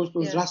stuff, because it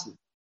was rusted.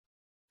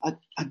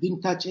 I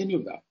didn't touch any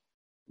of that.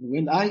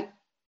 When I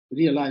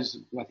realized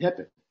what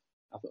happened,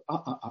 I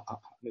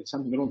thought, there's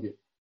something wrong here.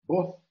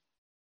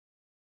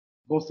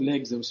 Both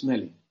legs were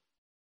smelling.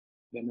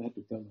 Then I had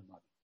to tell my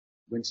mother.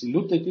 When she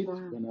looked at it,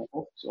 when I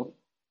saw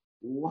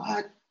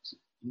what,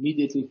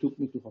 immediately took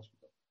me to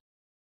hospital.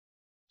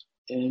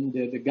 And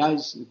the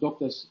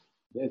doctors,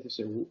 they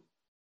said,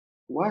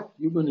 "What?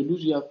 You're going to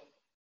lose your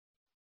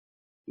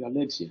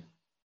legs here,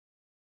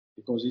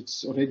 because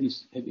it's already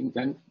having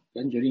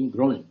gangrene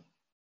growing."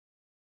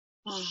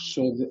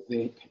 So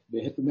they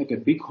had to make a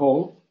big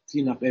hole,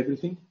 clean up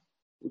everything,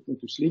 put me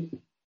to sleep.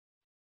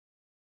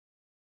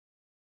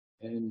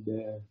 And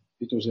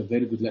it was a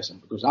very good lesson,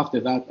 because after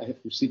that I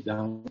had to sit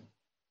down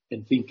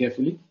and think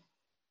carefully.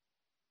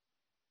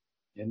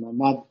 And my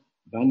mom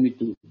ran me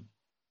to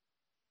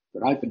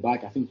ride the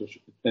bike, I think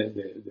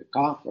the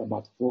car, for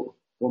about 4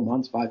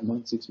 months, 5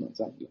 months, 6 months,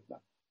 something like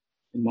that.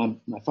 And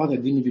my father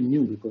didn't even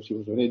know, because he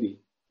was already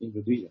in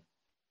Rhodesia.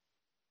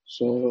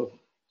 So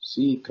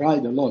she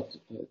cried a lot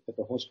at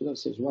the hospital.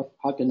 Says,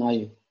 how can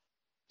I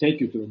take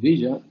you to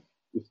Rhodesia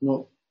with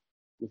no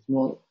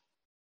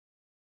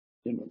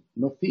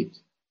feet,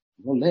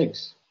 no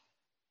legs?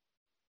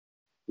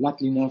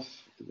 Luckily enough,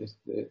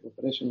 the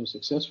operation was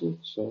successful,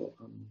 so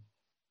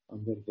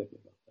I'm very happy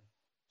about that.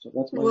 So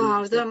that's my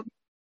wow.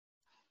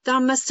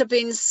 That must have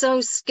been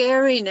so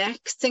scary,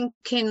 Nick,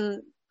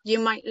 thinking you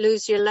might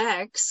lose your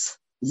legs,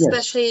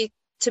 especially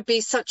to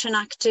be such an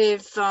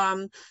active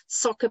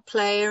soccer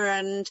player,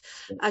 and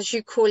as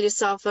you call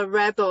yourself, a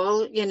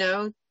rebel,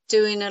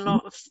 doing a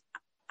lot of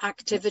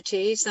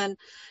activities. And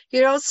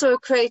you're also a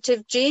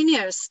creative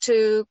genius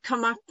to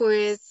come up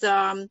with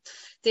the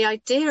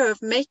idea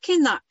of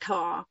making that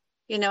car,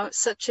 at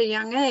such a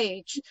young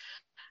age.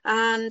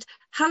 And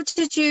how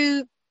did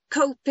you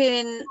cope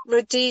in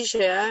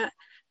Rhodesia,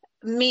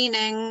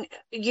 meaning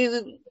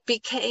you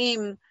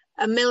became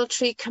a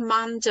military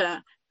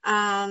commander,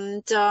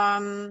 and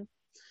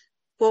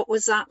what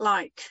was that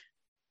like?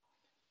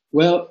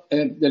 Well,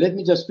 let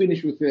me just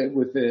finish with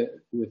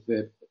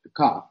the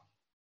car.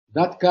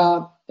 That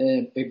car,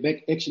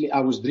 actually, I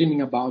was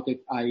dreaming about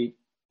it. I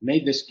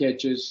made the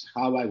sketches,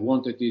 how I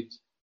wanted it,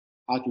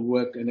 how to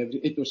work, and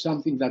everything. It was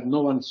something that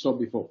no one saw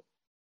before.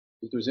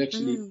 It was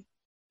actually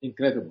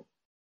incredible.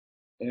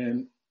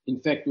 And in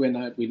fact,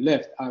 when we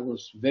left, I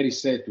was very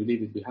sad to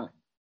leave it behind.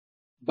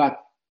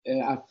 But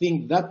I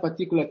think that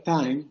particular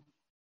time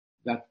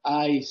that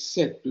I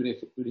set to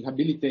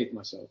rehabilitate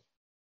myself,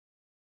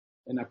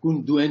 and I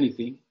couldn't do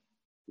anything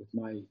with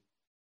my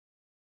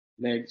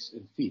legs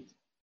and feet,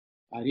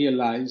 I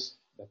realized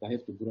that I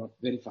have to grow up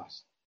very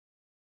fast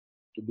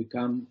to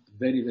become a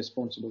very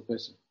responsible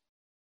person.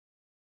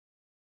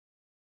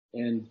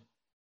 And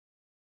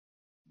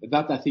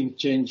that, I think,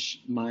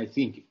 changed my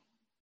thinking.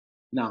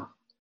 Now,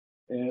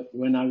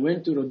 when we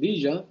went to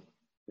Rhodesia,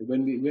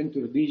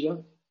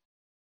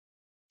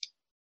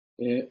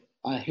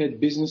 I had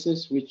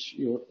businesses, which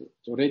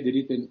it's already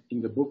written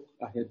in the book.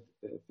 I had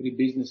 3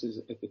 businesses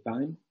at the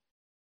time.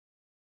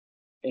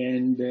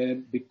 And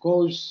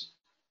because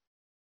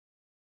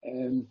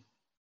In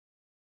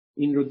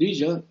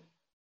Rhodesia,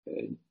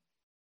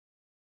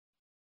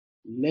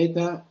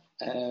 later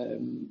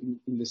in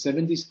the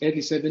 70s,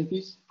 early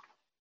 70s,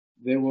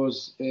 there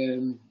was,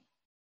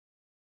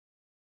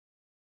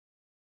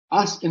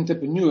 us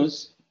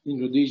entrepreneurs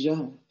in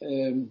Rhodesia,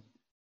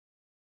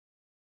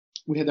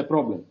 we had a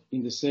problem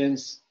in the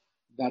sense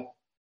that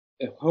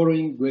a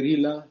harrowing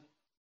guerrilla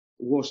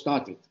war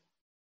started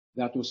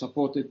that was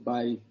supported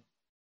by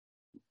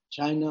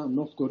China,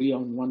 North Korea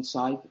on one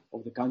side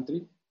of the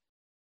country,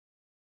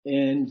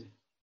 and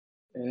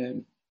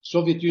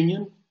Soviet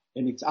Union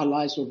and its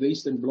allies of the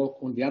Eastern Bloc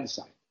on the other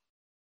side.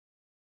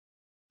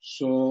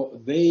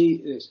 So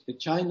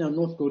China,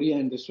 North Korea,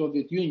 and the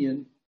Soviet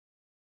Union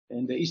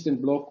and the Eastern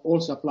Bloc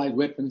all supplied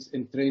weapons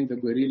and trained the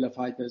guerrilla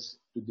fighters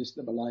to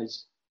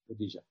destabilize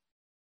Rhodesia.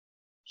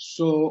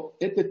 So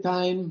at the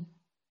time,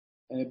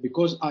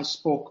 because I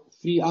spoke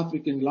 3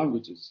 African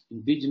languages,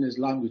 indigenous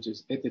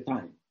languages at the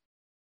time,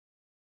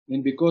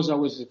 and because I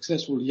was a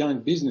successful young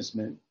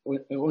businessman,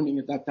 owning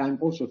at that time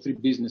also 3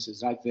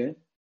 businesses right there,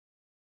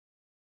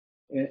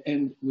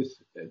 and with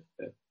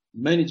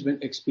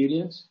management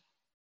experience,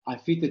 I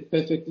fitted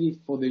perfectly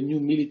for the new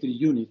military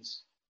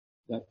units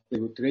that they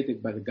were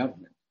created by the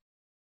government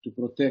to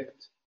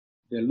protect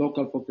the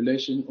local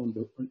population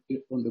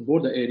on the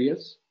border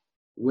areas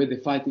where the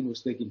fighting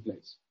was taking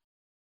place.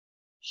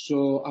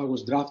 So I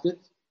was drafted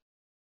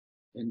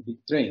and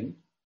trained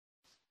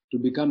to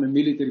become a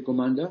military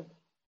commander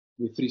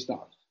with 3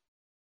 stars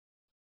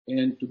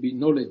and to be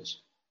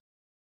knowledge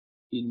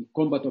in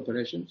combat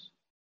operations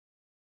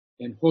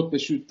and hot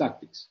pursuit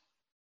tactics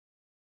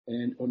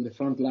and on the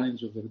front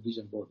lines of the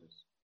Rhodesian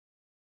borders.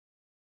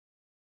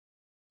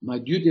 My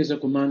duty as a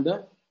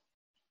commander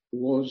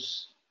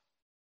was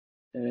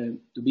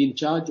to be in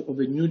charge of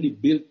a newly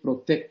built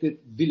protected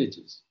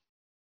villages,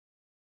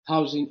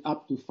 housing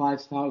up to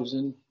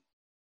 5,000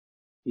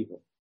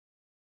 people.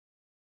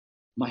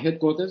 My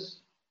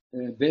headquarters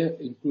there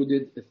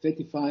included a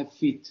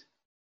 35-feet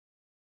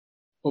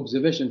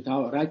observation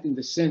tower right in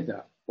the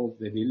center of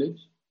the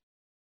village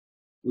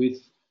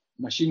with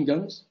machine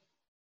guns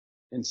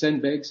and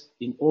sandbags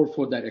in all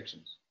 4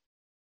 directions.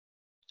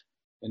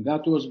 And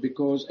that was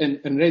because,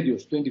 and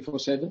radios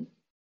 24/7,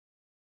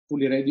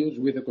 fully radios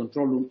with a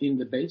control room in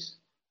the base.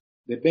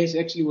 The base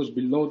actually was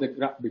below the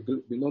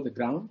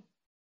ground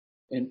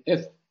and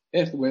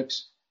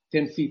earthworks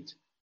 10 feet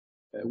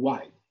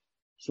wide.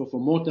 So for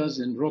mortars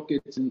and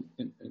rockets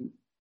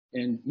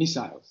and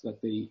missiles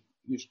that they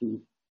used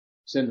to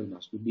send on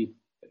us to be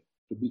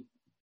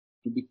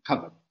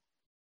covered.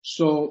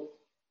 So,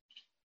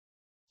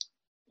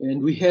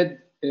 and we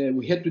had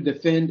to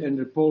defend and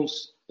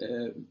repulse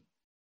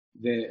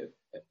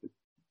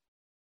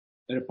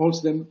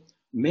them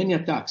many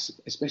attacks,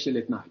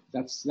 especially at night.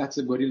 That's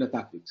the guerrilla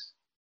tactics.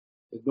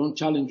 They don't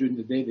challenge you in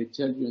the day, they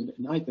tell you in the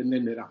night, and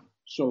then they run.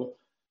 So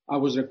I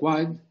was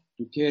required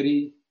to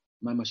carry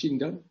my machine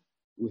gun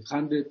with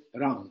 100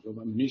 rounds of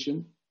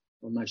ammunition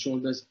on my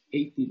shoulders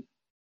 18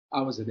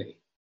 hours a day.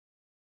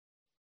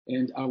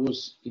 And I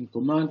was in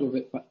command of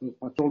a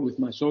patrol with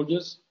my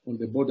soldiers on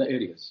the border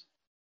areas.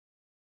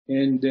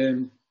 And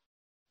in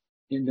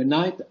the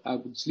night, I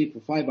would sleep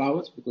for 5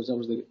 hours because I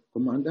was the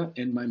commander,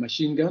 and my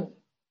machine gun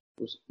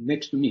was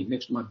next to me,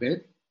 next to my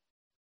bed.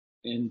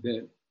 And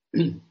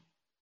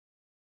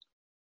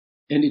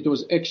and it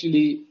was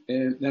actually,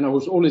 then I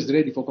was always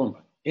ready for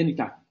combat,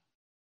 anytime.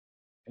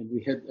 And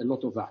we had a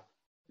lot of that.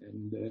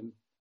 And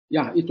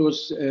yeah, it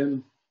was,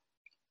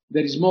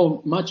 there is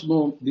much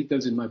more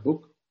details in my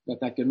book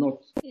that I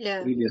cannot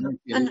really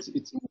announce.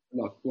 It's a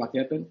lot what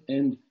happened.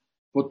 And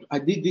I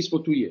did this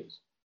for 2 years.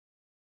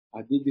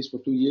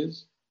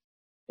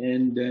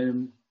 And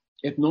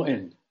at no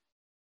end.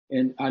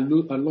 And I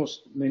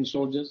lost many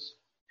soldiers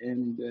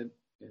and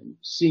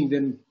seeing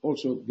them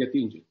also get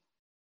injured.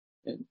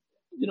 And,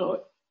 you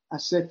know, I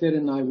sat there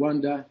and I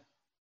wonder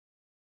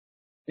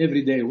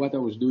every day what I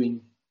was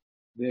doing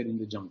there in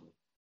the jungle.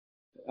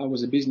 I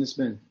was a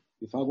businessman.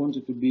 If I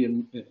wanted to be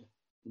in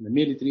the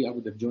military, I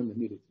would have joined the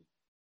military.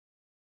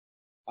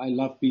 I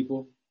love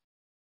people.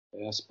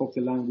 I spoke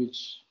the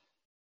language.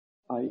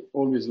 I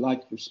always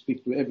like to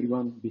speak to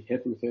everyone, be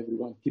happy with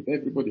everyone, keep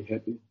everybody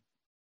happy.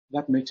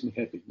 That makes me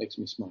happy, makes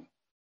me smile.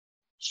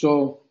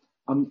 So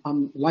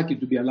I'm lucky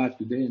to be alive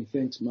today, and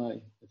thank my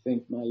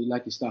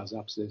lucky stars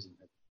upstairs in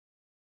heaven.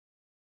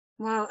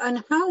 Wow,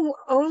 and how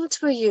old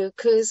were you?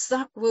 Because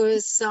that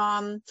was,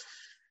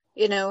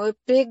 you know, a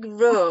big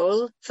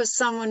role for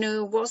someone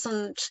who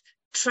wasn't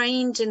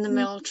trained in the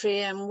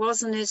military and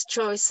wasn't his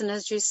choice. And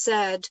as you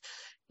said,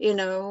 you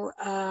know,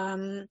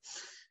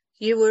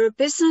 you were a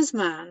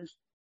businessman.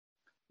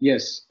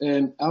 Yes,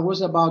 and I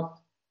was about,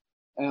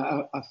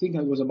 I think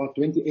I was about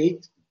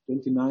 28,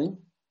 29,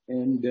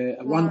 and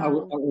I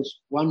was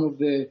one of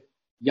the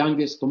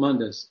youngest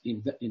commanders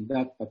in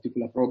that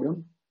particular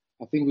program.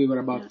 I think we were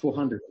about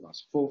 400 of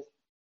us,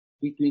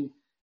 between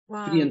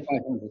 300 and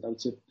 500, I would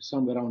say,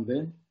 somewhere around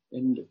there,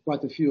 and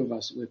quite a few of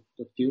us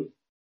got killed.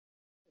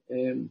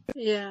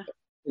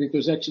 It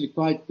was actually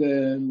quite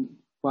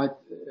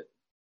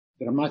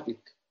dramatic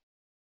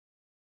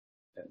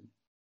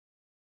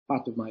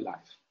part of my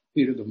life,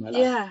 period of my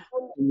life. Yeah.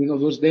 And, you know,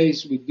 those days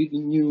we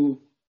didn't knew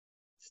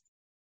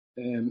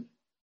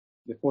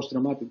the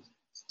post-traumatic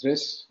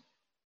stress.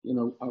 You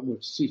know, I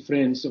would see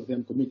friends of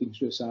them committing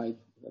suicide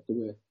that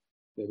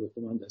they were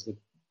commanders. That,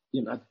 you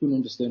know, I couldn't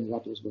understand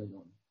what was going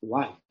on.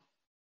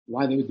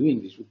 Why they were doing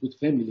this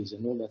with families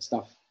and all that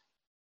stuff.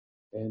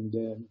 And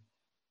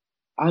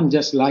I'm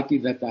just lucky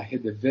that I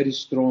had a very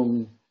strong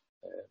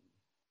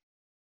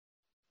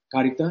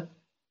character,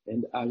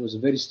 and I was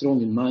very strong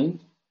in mind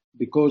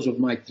because of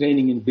my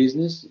training in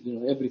business. You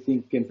know, everything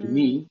came to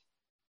me.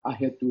 I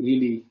had to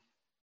really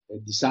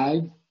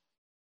decide,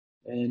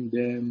 and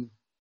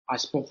I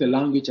spoke the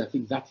language. I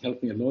think that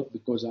helped me a lot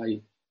because I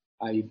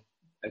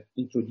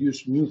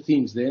introduced new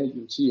things there.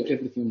 You'll see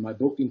everything in my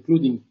book,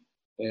 including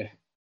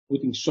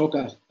putting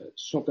soccer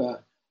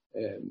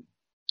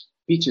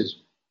pitches,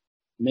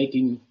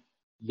 making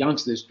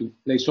youngsters to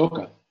play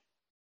soccer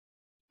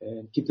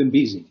and keep them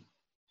busy.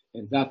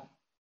 And that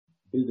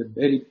built a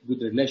very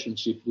good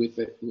relationship with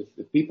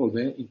the people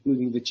there,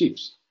 including the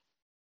chiefs.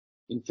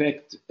 In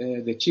fact,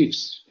 the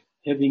chiefs,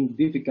 having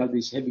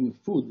difficulties having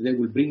food, they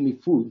will bring me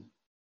food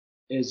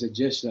as a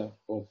gesture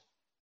of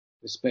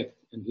respect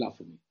and love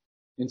for me.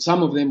 And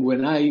some of them,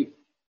 when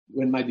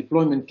my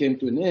deployment came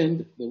to an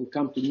end, they would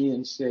come to me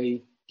and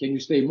say, "Can you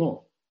stay more?"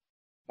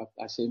 But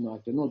I say, "No, I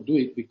cannot do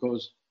it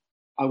because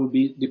I will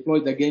be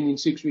deployed again in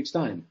 6 weeks'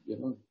 time. You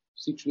know,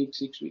 6 weeks,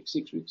 6 weeks,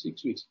 6 weeks,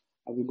 6 weeks.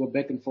 I will go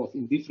back and forth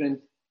in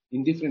different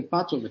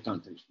parts of the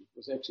country." It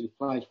was actually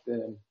quite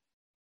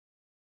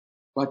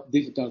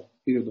difficult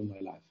period of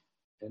my life.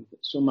 And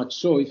so much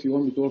so, if you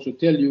want me to also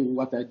tell you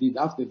what I did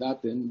after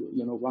that and,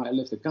 you know, why I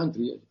left the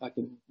country, I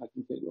can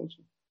tell you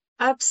also.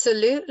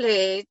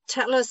 Absolutely.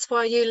 Tell us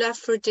why you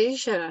left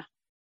Rhodesia.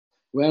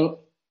 Well,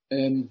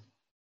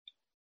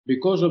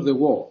 because of the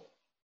war.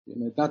 You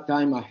know, at that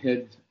time I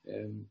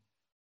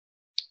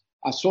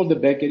sold the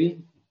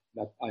bakery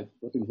that I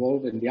got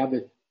involved in, the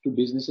other 2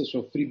 businesses,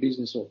 so 3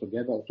 businesses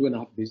altogether, or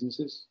 2.5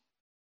 businesses.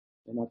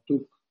 And I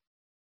took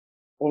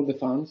all the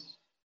funds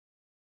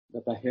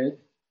that I had,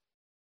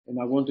 and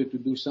I wanted to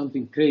do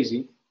something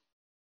crazy.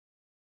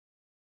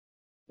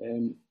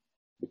 And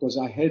because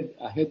I had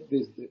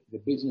the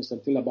business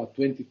until about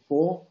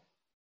 24,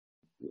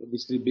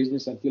 this 3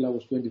 business until I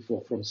was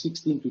 24, from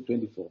 16 to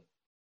 24.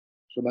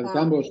 So by the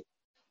time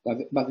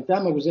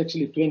I was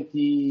actually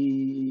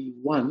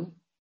 21,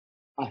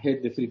 I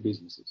had the 3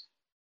 businesses.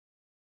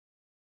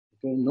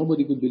 Okay,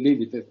 nobody could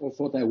believe it or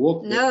thought I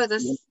worked there.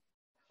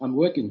 I'm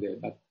working there,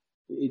 but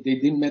it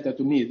didn't matter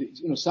to me.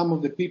 You know, some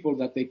of the people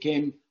that they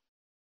came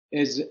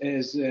as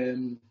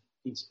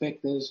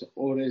inspectors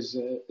or as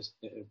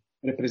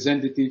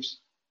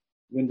representatives,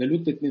 when they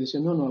looked at me, they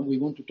said, "No, we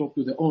want to talk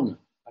to the owner."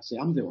 I said,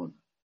 "I'm the owner."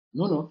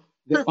 No,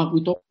 we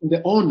talk to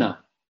the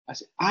owner. I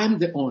said, "I'm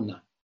the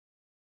owner.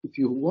 If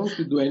you want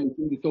to do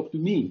anything, you talk to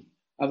me.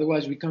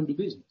 Otherwise, we can't do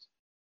business."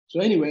 So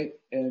anyway,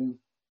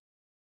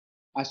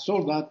 I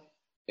sold that,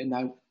 and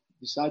I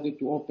decided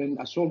to open.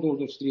 I sold all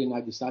those 3, and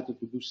I decided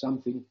to do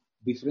something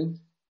different,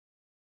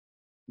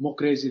 more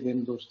crazy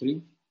than those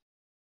 3.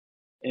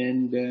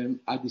 And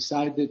I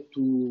decided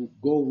to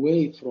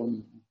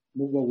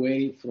move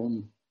away from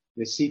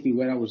the city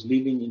where I was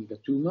living in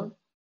Gatuna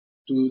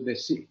to the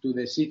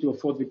city of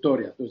Fort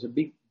Victoria. It was a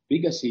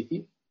bigger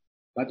city,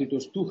 but it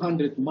was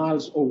 200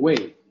 miles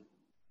away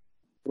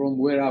from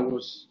where I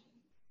was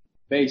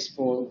based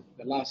for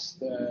the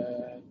last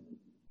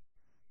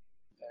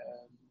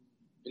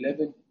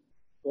 11,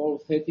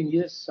 12, 13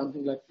 years,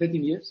 something like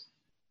 13 years.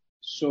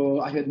 So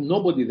I had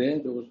nobody there.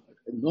 There was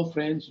no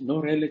friends,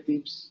 no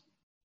relatives,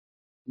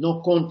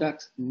 no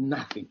contacts,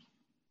 nothing.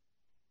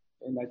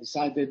 And I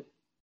decided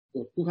to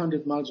go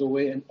 200 miles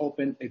away and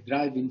open a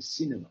drive-in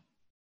cinema.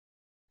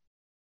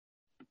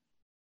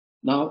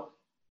 Now,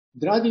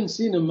 drive-in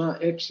cinema,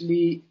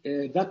 actually,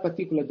 that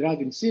particular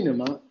drive-in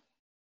cinema,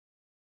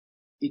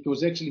 it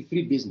was actually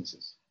 3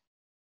 businesses.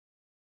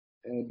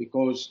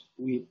 Because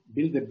we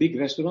built a big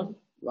restaurant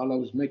while I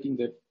was making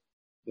the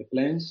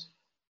plans.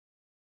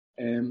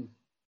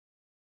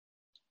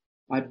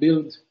 I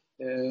built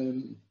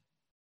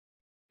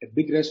a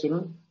big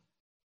restaurant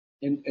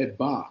and a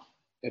bar.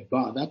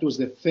 That was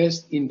the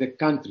first in the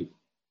country.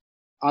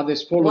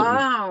 Others followed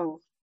me.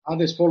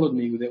 Others followed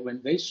me.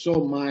 When they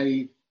saw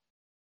my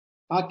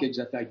package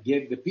that I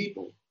gave the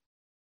people,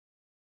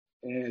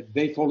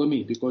 they followed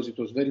me because it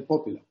was very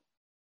popular.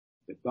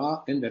 The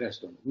bar and the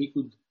restaurant.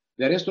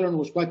 The restaurant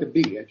was quite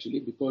big,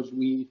 actually, because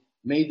we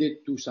made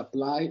it to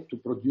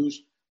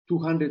produce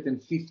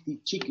 250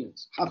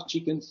 chickens, half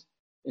chickens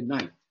a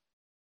night.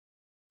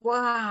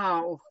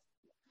 Wow.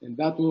 And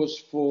that was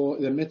for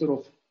the matter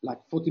of like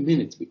 40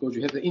 minutes because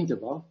you have the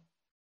interval.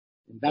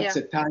 And that's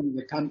the time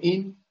they come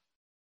in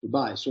to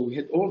buy. So we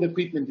had all the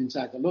equipment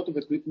inside, a lot of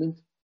equipment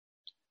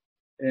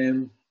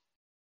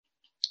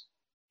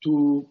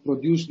to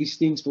produce these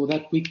things for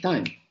that quick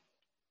time.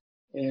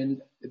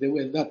 And there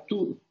were that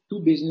two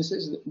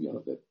businesses, you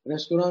know, the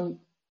restaurant,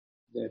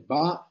 the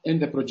bar,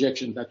 and the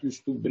projection that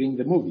used to bring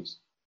the movies.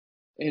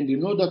 And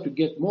in order to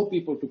get more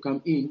people to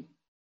come in,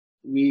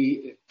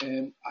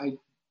 I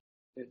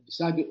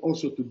decided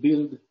also to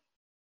build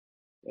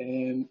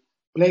a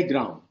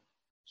playground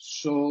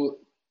so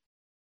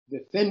the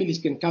families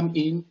can come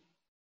in,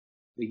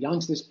 the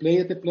youngsters play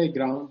at the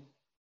playground,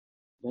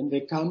 then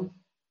they come,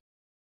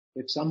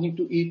 have something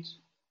to eat,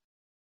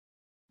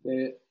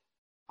 the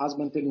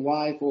husband and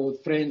wife or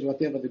friends,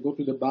 whatever, they go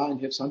to the bar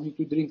and have something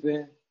to drink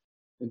there,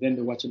 and then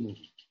they watch a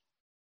movie.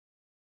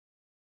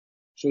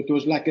 So it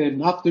was like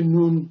an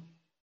afternoon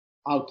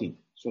outing,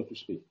 so to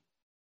speak.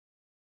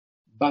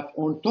 But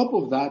on top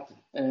of that,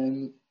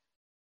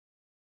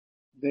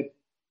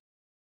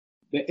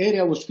 the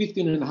area was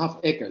 15.5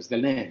 acres, the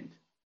land.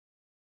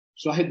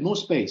 So I had more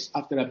space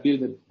after I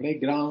built the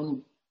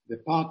playground, the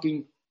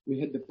parking. We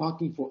had the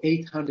parking for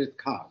 800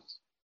 cars.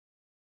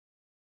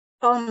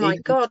 Oh my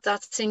God,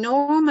 that's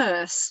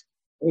enormous.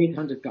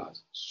 800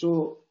 cars.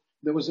 So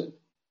there was an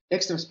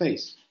extra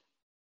space.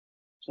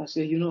 So I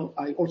said,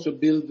 I also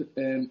built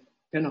 10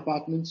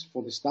 apartments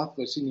for the staff,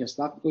 the senior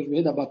staff, because we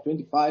had about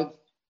 25,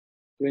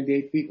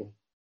 28 people.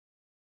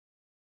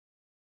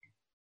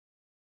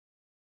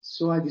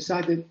 So I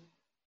decided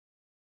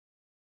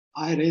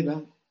I'd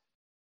rather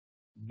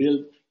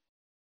build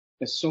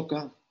a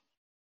soccer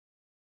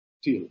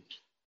field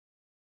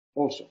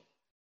also,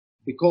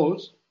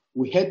 because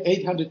we had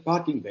 800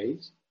 parking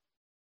bays,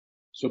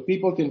 so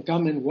people can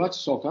come and watch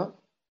soccer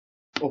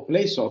or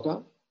play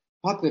soccer,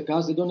 park the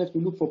cars, they don't have to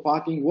look for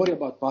parking, worry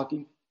about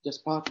parking,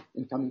 just park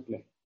and come and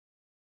play,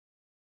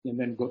 and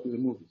then go to the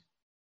movies.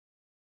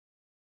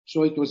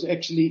 So it was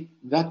actually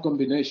that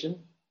combination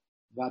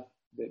that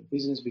the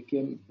business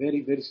became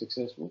very, very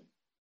successful.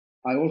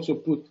 I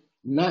also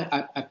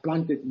I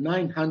planted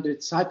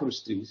 900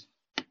 cypress trees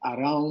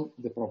around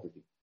the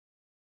property.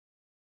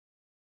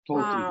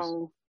 Tall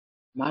trees.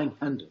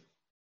 900.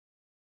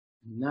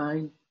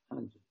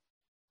 900.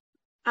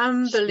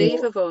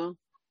 Unbelievable.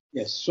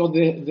 Yes. So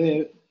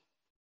the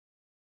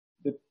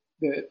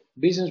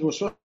business was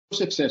so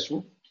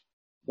successful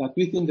that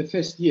within the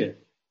first year,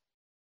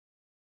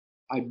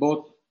 I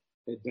bought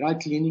a dry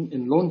cleaning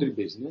and laundry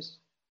business.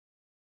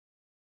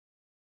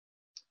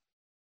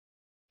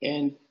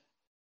 And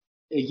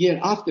a year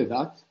after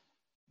that,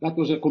 that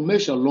was a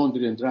commercial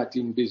laundry and dry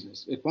cleaning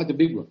business, quite a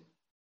big one.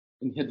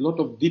 And had a lot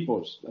of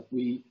depots that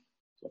we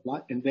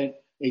supplied. And then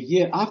a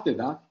year after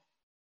that,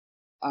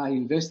 I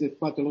invested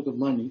quite a lot of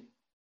money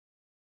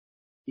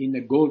in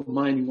a gold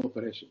mining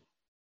operation.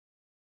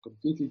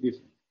 Completely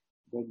different,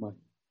 gold mining.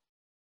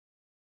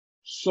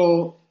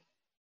 So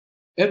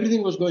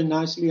everything was going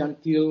nicely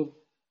until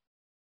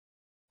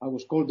I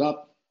was called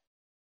up,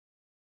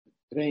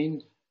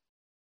 trained,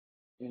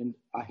 and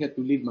I had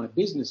to leave my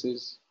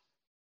businesses,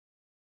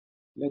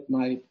 let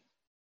my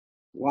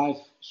wife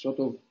sort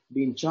of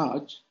be in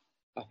charge.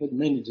 I had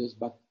managers,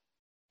 but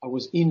I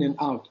was in and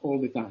out all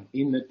the time,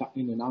 in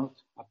and out.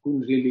 I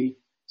couldn't really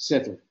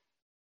settle.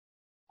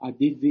 I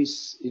did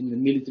this in the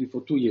military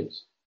for 2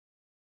 years.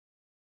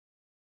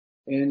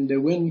 And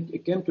when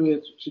it came to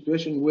a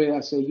situation where I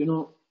said,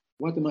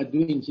 what am I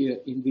doing here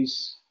in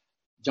this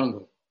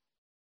jungle?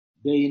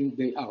 Day in,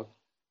 day out.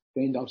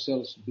 Paint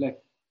ourselves black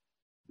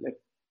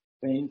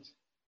paint,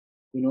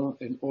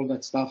 and all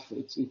that stuff.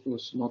 It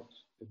was not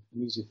an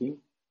easy thing,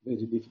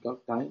 very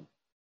difficult time.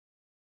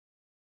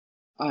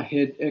 I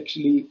had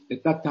actually,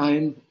 at that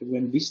time,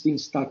 when these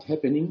things start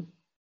happening,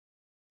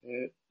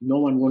 no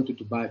one wanted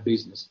to buy a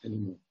business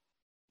anymore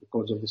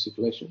because of the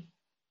situation.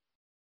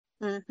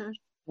 Mm-hmm.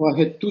 So I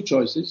had two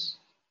choices.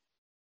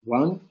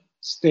 One,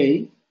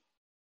 stay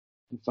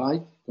and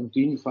fight,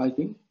 continue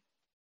fighting,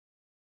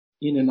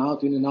 in and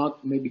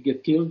out, maybe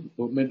get killed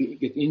or maybe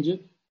get injured,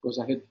 because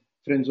I had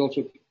friends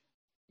also,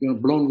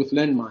 blown with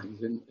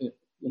landmines and,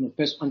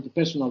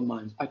 anti-personnel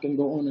mines. I can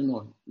go on and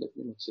on, let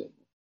me not say.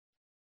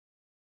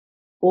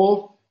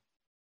 Or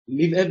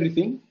leave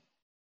everything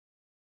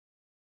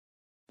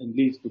and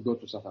leave to go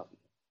to South Africa,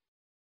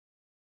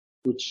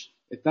 which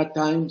at that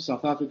time,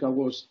 South Africa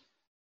was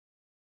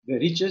the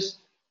richest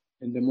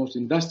and the most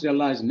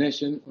industrialized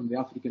nation on the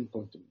African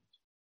continent.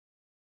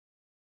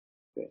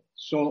 Okay.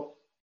 So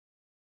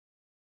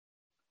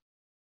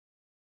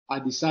I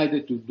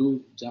decided to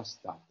do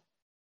just that.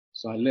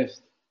 So I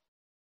left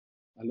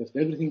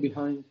everything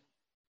behind,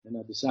 and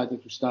I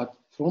decided to start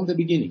from the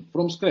beginning,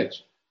 from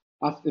scratch.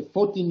 After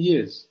 14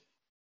 years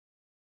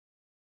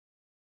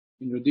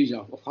in Rhodesia,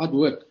 of hard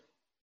work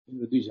in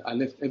Rhodesia, I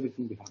left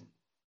everything behind.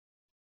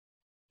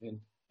 And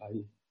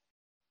I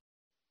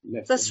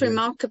left. That's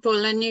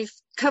remarkable. And you've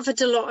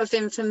covered a lot of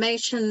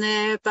information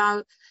there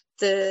about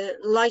the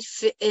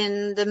life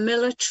in the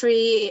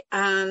military,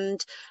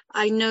 and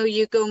I know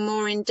you go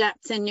more in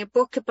depth in your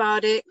book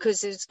about it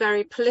because it's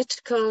very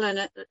political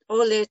and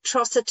all the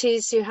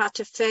atrocities you had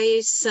to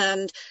face,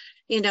 and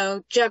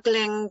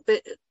juggling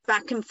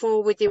back and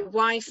forth with your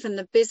wife and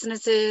the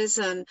businesses,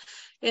 and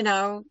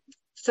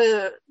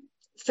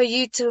for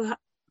you to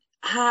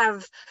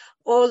have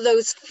all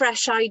those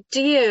fresh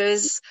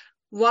ideas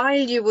while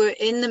you were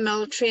in the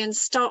military and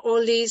start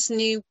all these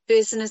new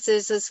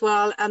businesses as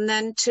well, and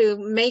then to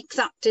make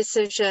that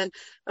decision,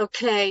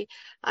 okay,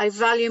 I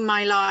value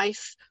my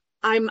life,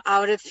 I'm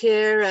out of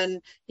here,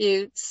 and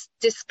you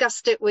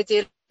discussed it with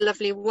your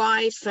lovely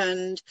wife,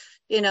 and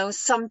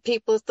some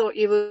people thought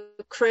you were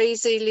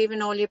crazy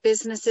leaving all your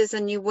businesses,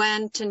 and you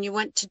went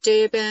to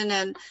Durban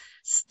and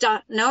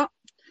no,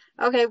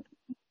 okay.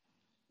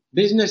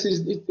 Business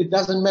is, it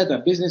doesn't matter.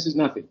 Business is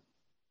nothing.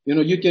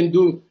 You can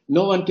do,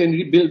 no one can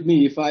rebuild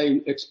me if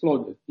I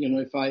explode.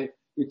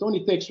 It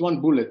only takes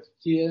one bullet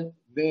here,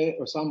 there,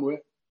 or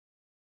somewhere,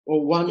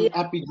 or one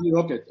RPG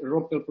rocket, a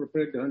rocket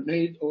propelled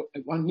grenade, or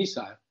one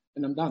missile,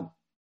 and I'm done.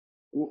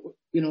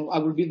 I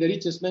will be the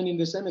richest man in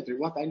the cemetery.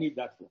 What I need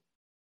that for?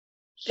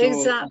 So,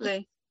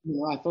 exactly.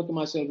 I thought to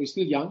myself, we're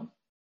still young,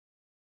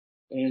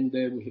 and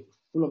we're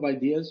full of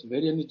ideas,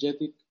 very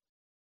energetic,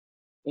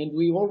 and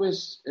we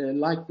always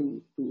like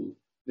to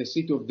the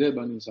city of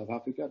Durban in South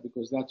Africa,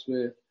 because that's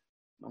where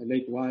my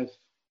late wife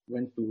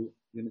went to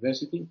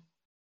university.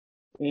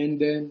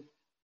 And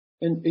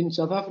in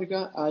South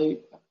Africa, I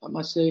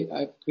must say,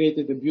 I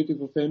created a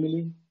beautiful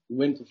family. We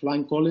went to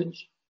flying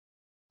college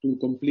to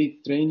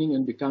complete training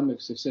and become a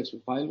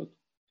successful pilot.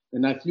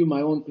 And I flew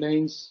my own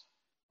planes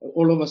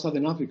all over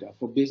Southern Africa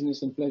for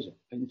business and pleasure.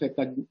 And in fact,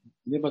 I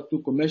never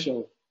took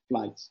commercial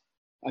flights.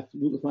 I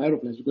flew with my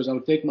aeroplanes because I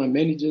would take my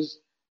managers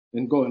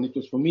and go. And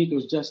for me, it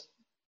was just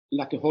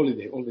like a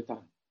holiday all the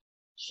time.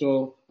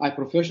 So I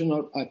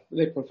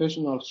played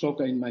professional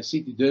soccer in my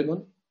city,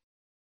 Durban,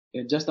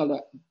 just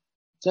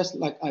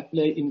like I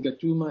play in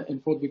Gatuma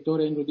and Fort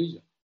Victoria and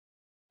Rhodesia.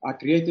 I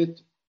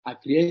created,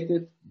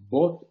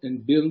 bought,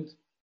 and built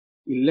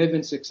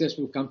 11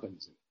 successful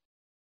companies.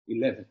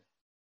 11.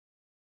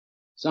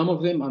 Some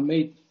of them are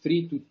made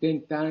 3 to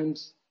 10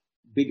 times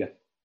bigger.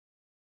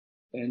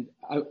 And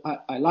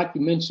I like to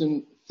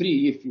mention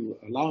 3, if you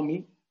allow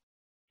me,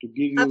 to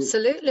give you.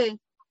 Absolutely.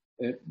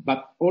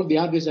 But all the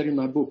others are in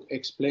my book,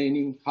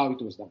 explaining how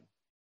it was done.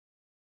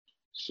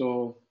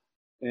 So,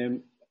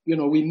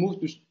 we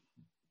moved to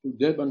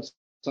Durban,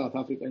 South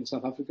Africa. In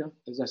South Africa,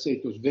 as I say,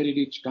 it was a very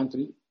rich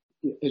country.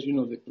 As you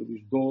know, they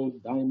produce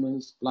gold,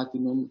 diamonds,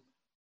 platinum,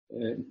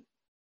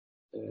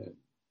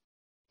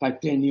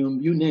 titanium,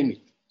 you name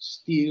it,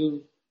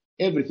 steel,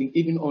 everything,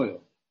 even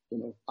oil,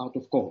 out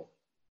of coal.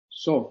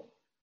 So,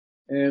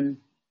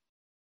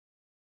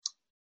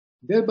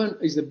 Durban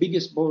is the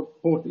biggest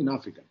port in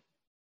Africa,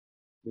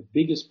 the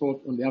biggest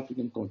port on the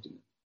African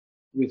continent,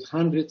 with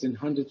hundreds and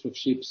hundreds of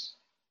ships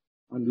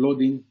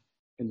unloading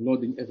and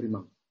loading every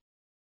month.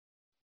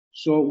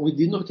 So we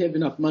did not have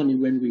enough money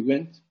when we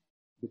went,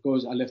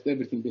 because I left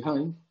everything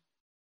behind.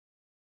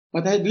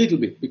 But I had a little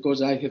bit,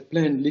 because I have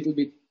planned a little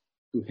bit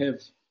to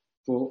have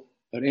for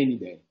a rainy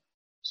day.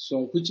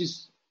 So, which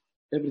is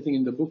everything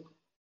in the book.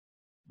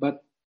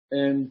 But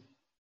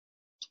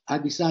I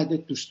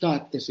decided to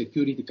start a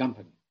security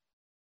company.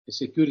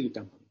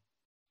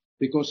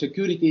 Because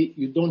security,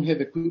 you don't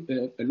have a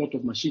lot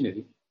of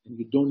machinery, and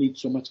you don't need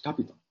so much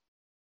capital.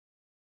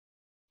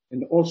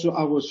 And also,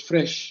 I was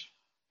fresh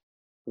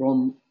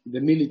from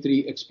the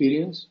military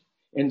experience,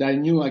 and I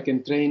knew I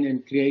can train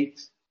and create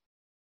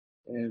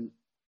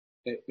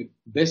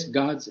best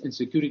guards and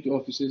security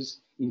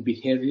officers in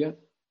behavior,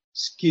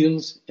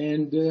 skills,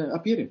 and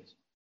appearance.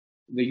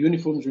 The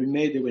uniforms we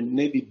made, they were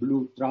navy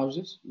blue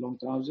trousers, long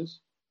trousers,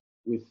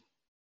 with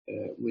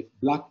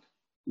black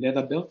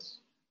leather belts,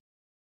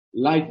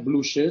 light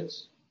blue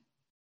shirts,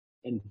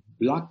 and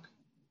black,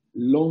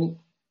 long,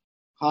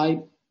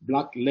 high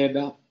black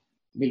leather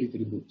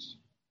military boots.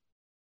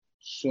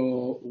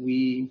 So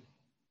we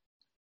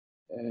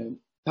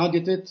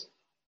targeted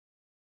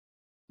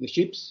the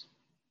ships,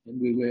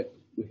 and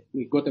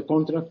we got a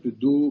contract to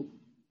do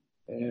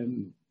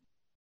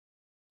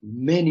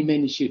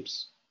many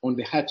ships on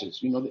the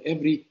hatches.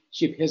 Every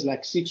ship has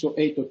like 6 or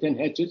 8 or 10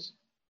 hatches,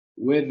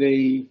 where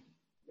they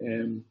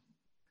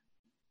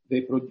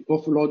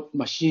offload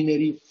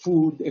machinery,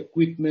 food,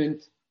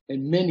 equipment,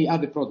 and many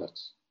other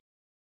products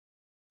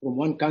from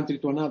one country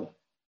to another.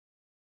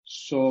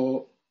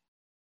 So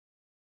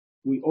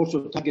we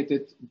also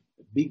targeted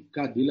big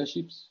car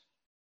dealerships,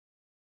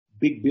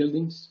 big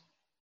buildings,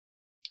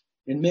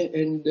 and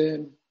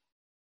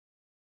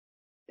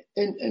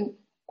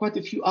quite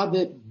a few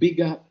other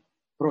bigger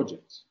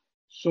projects.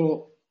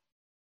 So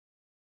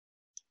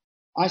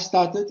I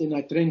started and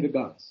I trained the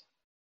guards.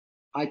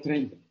 I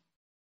trained them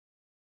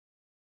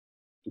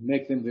to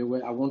make them the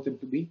way I want them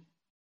to be.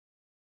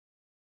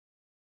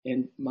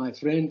 And my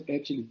friend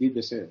actually did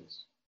the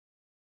sales.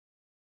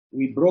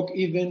 We broke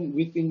even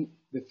within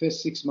the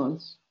first 6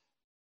 months.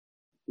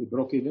 We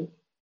broke even.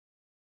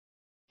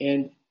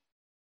 And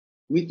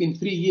within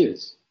 3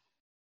 years,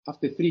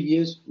 after 3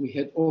 years, we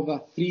had over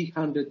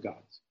 300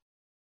 guards.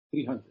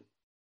 300.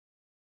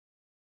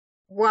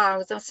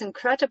 Wow, that's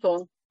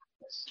incredible.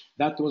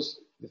 That was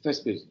the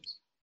first business.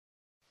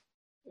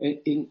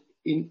 In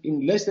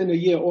less than a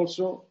year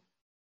also,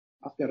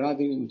 after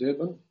arriving in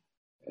Durban,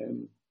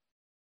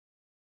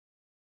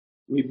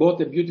 we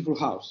bought a beautiful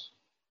house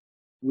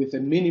with a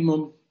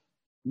minimum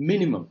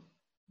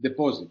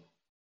deposit.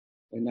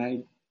 And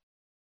I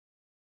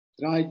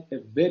tried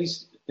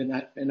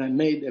and I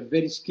made a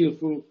very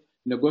skillful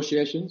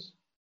negotiations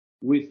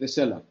with the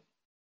seller.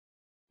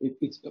 It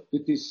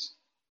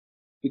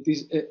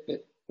is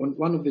on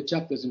one of the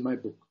chapters in my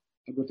book.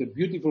 I got a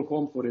beautiful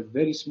home for a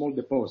very small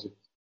deposit.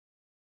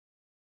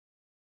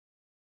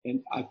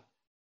 And I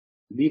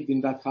lived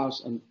in that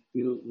house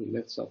until we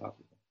left South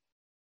Africa.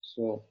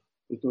 So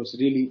it was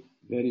really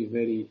very,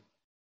 very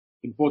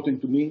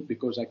important to me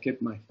because I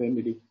kept my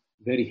family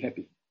very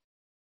happy.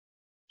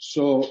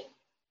 So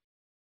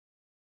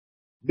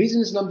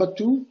business number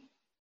 2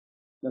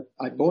 that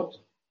I bought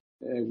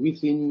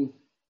within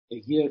a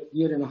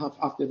year and a half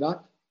after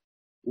that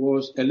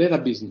was a leather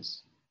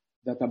business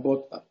that I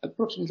bought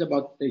approximately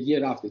about a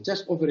year after,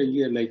 just over a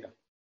year later.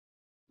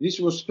 This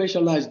was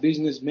specialized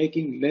business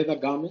making leather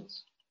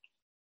garments,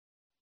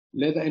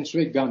 leather and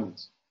suede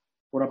garments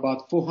for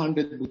about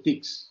 400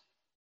 boutiques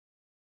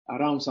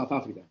around South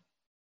Africa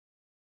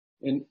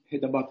and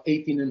had about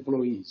 18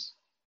 employees.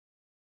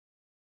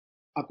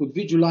 I could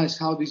visualize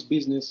how this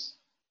business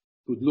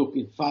could look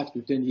in 5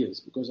 to 10 years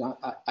because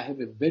I have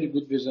a very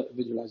good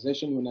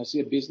visualization when I see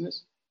a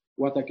business,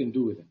 what I can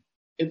do with them.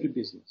 Every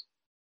business,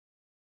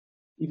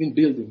 even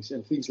buildings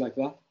and things like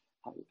that,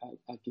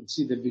 I can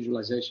see the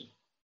visualization.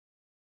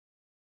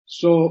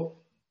 So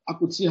I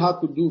could see how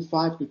to do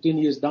 5 to 10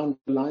 years down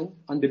the line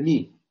under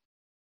me.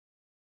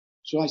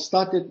 So I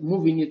started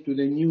moving it to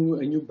a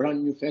new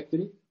brand new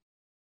factory.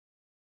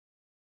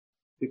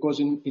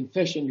 Because in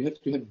fashion, you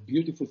have to have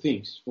beautiful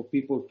things for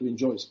people to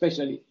enjoy,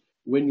 especially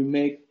when you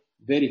make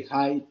very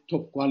high,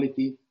 top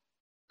quality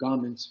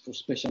garments for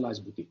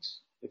specialized boutiques,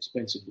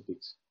 expensive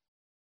boutiques.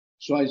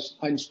 So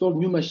I installed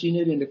new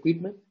machinery and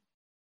equipment,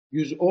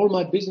 used all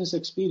my business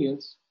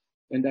experience,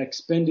 and I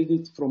expanded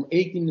it from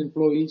 18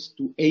 employees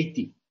to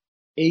 80,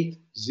 80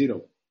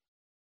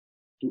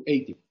 to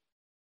 80.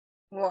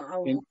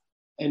 Wow.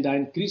 And I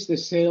increased the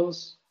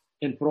sales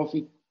and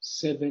profit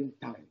 7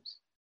 times.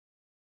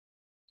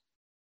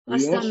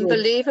 That's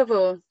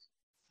unbelievable.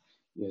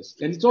 Yes,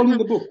 and it's all in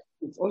the book.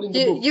 It's all in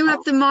the book. You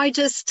have the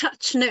Midas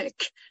touch,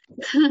 Nick.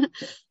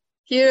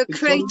 You're a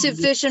creative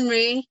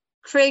visionary,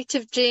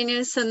 creative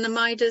genius, and the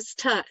Midas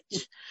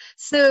touch.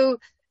 So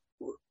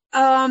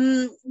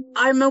I'm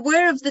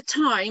aware of the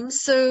time.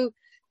 So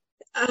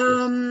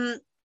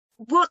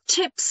what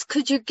tips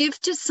could you give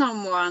to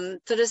someone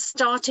that is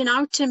starting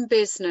out in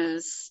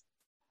business?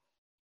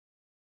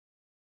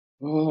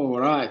 Oh,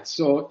 right.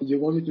 So you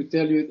want me to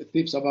tell you the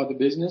tips about the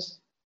business?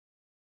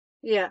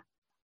 Yeah.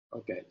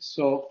 Okay.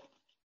 So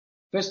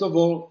first of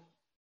all,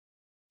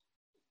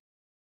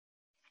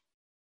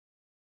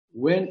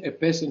 when a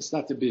person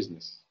starts a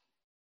business,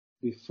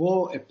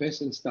 before a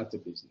person starts a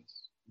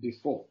business,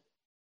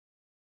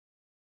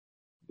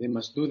 they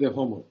must do their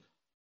homework.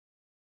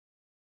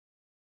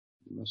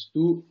 They must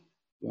do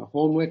their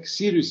homework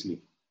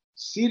seriously.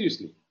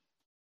 Seriously.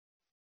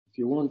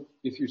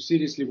 If you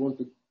seriously want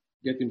to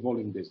get involved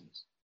in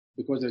business,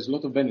 because there's a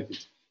lot of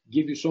benefits.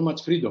 Give you so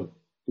much freedom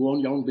to own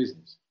your own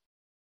business.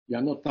 You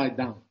are not tied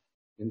down.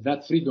 And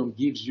that freedom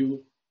gives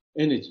you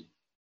energy.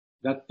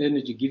 That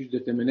energy gives you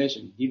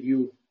determination, gives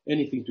you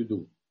anything to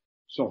do.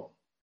 So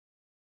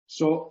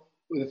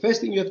the first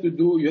thing you have to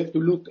do, you have to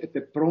look at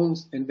the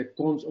pros and the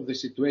cons of the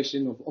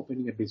situation of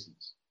opening a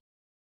business.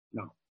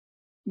 Now,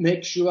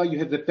 make sure you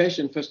have the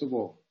passion, first of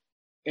all,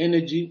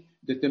 energy,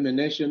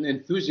 determination,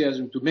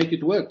 enthusiasm to make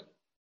it work.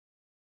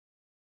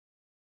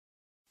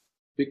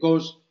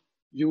 Because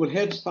you will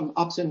have some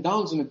ups and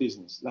downs in a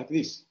business like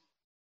this.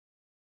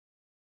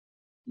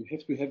 You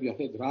have to have your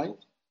head right.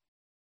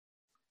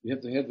 You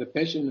have to have the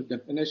passion and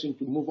determination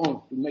to move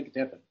on, to make it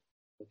happen.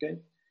 Okay?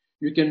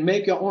 You can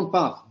make your own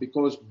path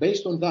because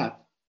based on that,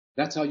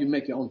 that's how you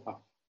make your own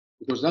path.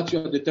 Because that's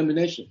your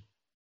determination.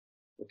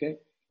 Okay?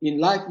 In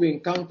life, we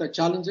encounter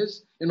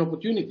challenges and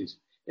opportunities.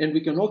 And we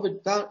can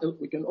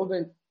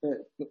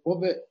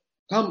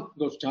overcome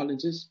those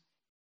challenges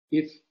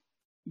if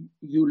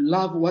you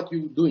love what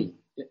you're doing.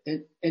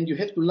 And you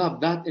have to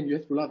love that and you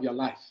have to love your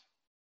life.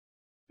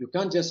 You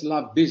can't just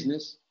love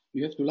business.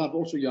 You have to love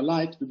also your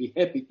life, to be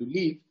happy, to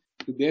live,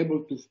 to be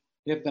able to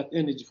have that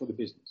energy for the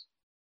business.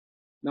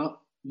 Now,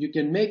 you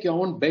can make your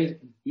own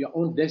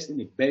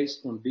destiny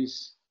based on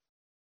these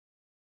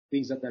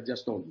things that I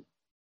just told you.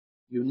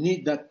 You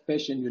need that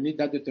passion. You need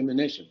that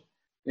determination.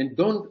 And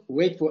don't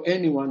wait for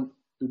anyone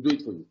to do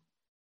it for you.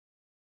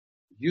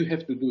 You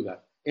have to do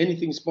that.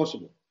 Anything is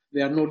possible.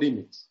 There are no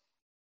limits.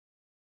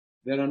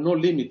 There are no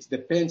limits.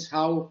 Depends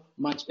how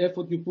much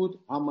effort you put,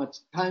 how much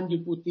time you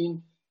put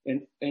in,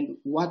 and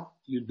what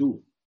you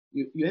do.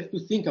 You have to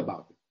think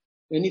about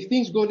it. And if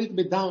things go a little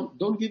bit down,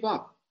 don't give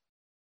up.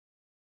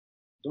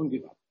 Don't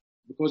give up.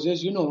 Because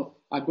as you know,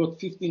 I've got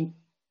 15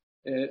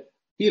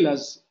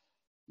 pillars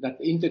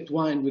that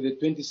intertwine with the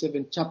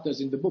 27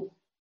 chapters in the book.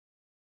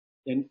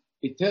 And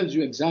it tells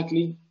you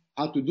exactly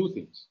how to do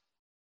things.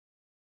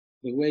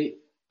 The way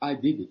I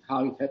did it,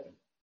 how it happened.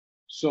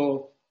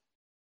 So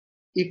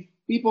if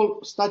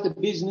people start a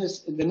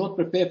business and they're not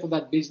prepared for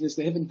that business,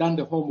 they haven't done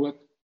the homework,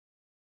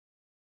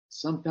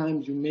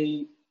 sometimes you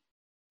may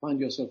find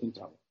yourself in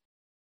trouble.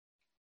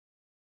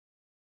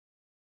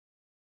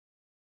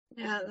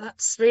 Yeah,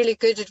 that's really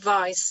good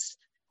advice.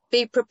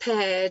 Be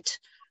prepared.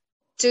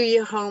 do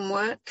your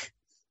homework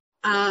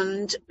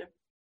and,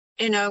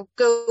 you know,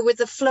 go with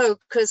the flow,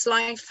 because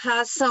life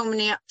has so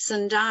many ups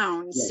and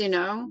downs, Yes. you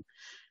know.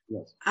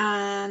 Yes.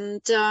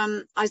 And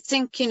I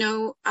think, you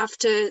know,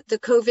 after the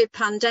COVID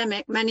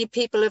pandemic, many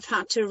people have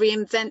had to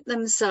reinvent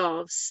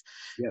themselves.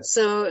 Yes.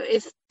 So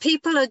if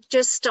people are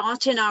just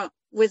starting out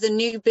with a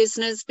new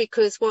business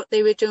because what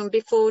they were doing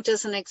before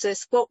doesn't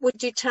exist, what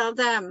would you tell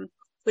them?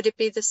 Would it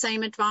be the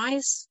same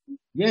advice?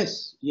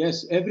 Yes,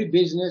 yes. Every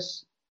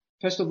business,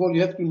 first of all,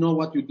 you have to know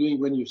what you're doing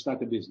when you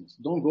start a business.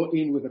 Don't go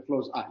in with a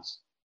closed eyes.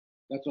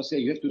 That's what I say.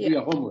 You have to do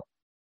your homework.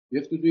 You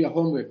have to do your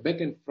homework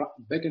back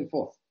and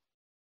forth.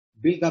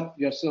 Build up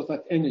yourself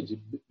that energy,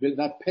 build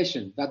that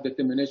passion, that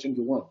determination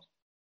you want.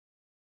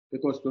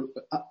 Because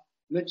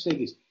let's say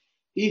this: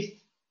 if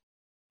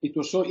it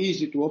was so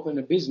easy to open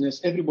a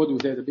business, everybody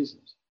would have a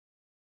business.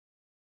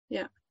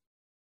 Yeah.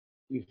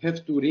 You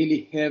have to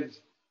really have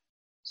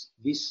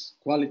these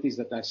qualities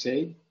that I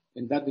say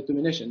and that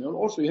determination. And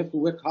also you have to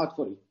work hard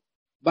for it.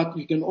 But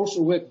you can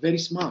also work very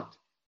smart.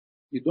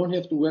 You don't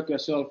have to work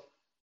yourself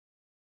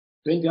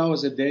 20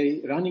 hours a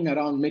day, running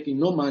around, making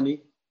no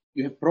money.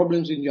 You have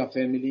problems in your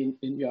family,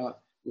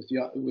 with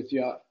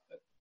your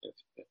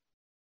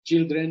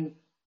children,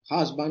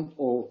 husband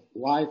or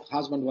wife,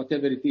 husband,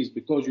 whatever it is,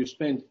 because you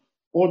spend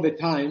all the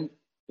time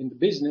in the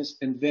business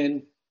and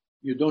then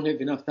you don't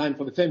have enough time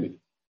for the family.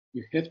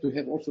 You have to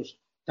have also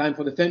time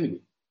for the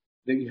family.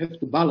 Then you have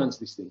to balance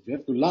these things. You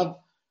have to love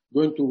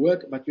going to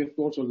work, but you have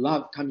to also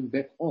love coming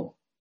back home.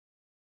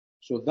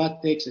 So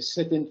that takes a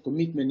certain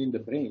commitment in the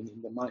brain,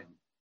 in the mind,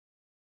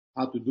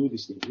 how to do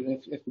these things. You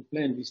have to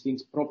plan these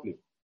things properly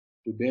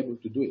to be able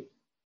to do it.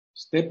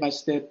 Step by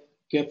step,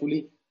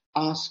 carefully,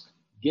 ask,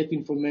 get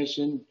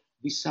information,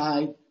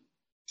 decide,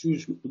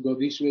 choose to go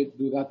this way,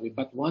 do that way.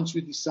 But once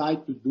you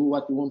decide to do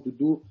what you want to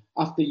do,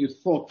 after you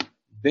thought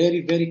very,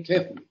 very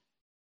carefully,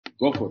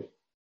 go for it.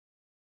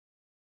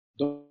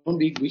 Don't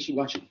be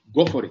wishy-washy.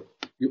 Go for it.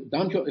 You've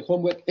done your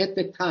homework at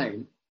the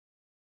time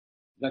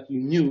that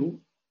you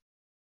knew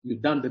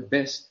you've done the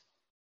best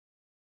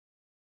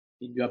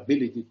in your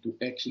ability to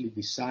actually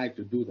decide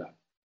to do that.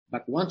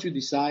 But once you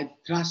decide,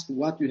 trust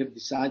what you have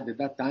decided at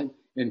that time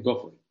and go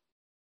for it.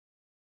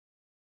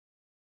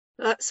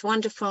 That's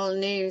wonderful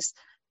news.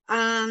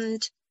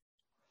 And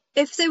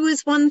if there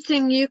was one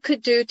thing you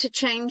could do to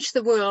change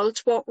the world,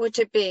 what would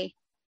it be?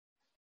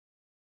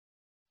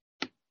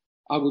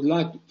 I would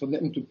like for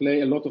them to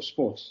play a lot of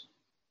sports,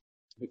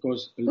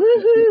 because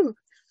the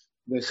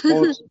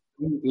sports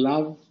bring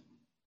love,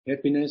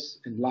 happiness,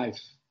 and life.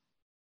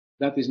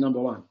 That is number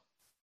one.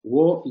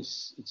 War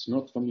it's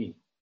not for me.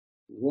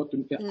 No.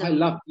 I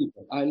love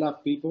people. I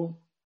love people.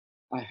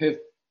 I have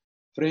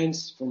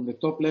friends from the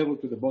top level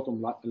to the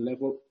bottom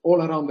level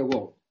all around the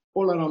world,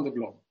 all around the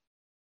globe.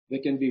 They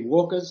can be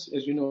walkers.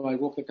 As you know, I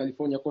walk the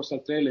California Coastal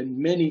Trail and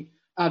many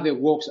other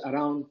walks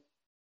around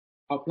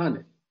our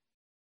planet.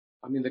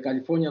 I mean, the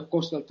California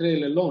Coastal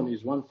Trail alone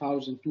is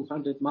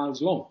 1,200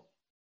 miles long,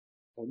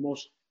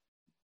 almost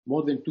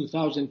more than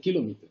 2,000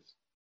 kilometers.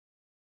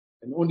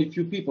 And only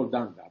few people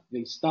done that.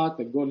 They start,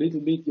 they go a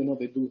little bit, you know,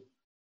 they do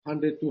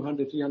 100,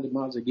 200, 300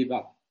 miles, they give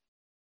up.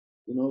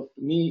 You know,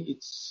 to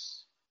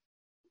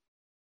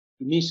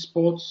me,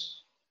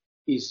 sports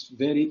is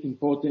very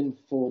important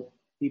for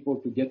people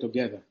to get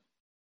together.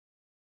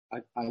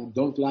 I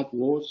don't like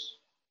wars.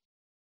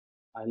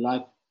 I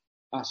like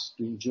us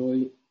to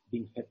enjoy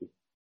being happy.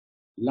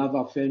 Love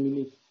our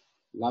family,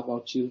 love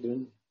our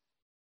children,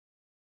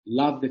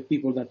 love the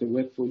people that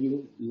work for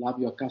you, love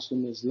your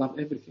customers, love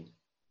everything.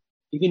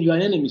 Even your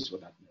enemies for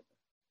that matter.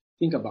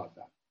 Think about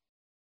that.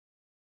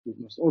 You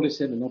must always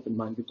have an open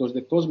mind, because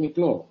the cosmic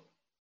law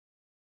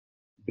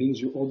brings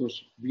you all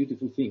those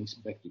beautiful things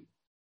back to you.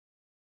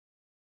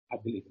 I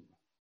believe in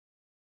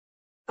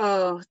that.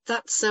 Oh,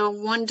 that's a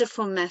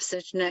wonderful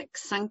message, Nick.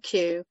 Thank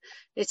you.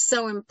 It's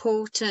so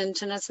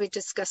important. And as we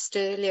discussed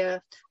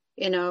earlier,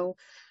 you know,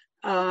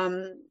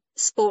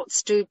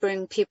 sports do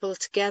bring people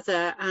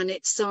together, and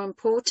it's so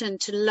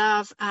important to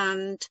love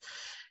and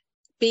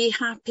be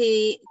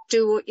happy,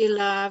 do what you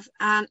love,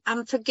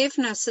 and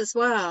forgiveness as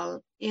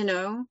well, you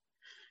know.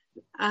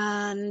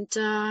 And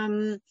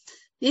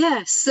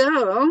yeah,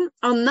 so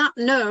on that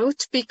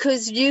note,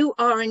 because you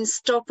are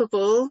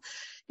unstoppable,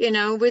 you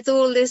know, with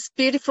all this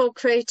beautiful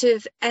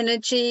creative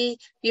energy,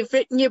 you've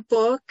written your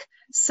book.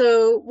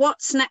 So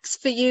what's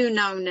next for you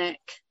now,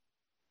 Nick?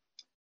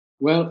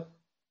 Well,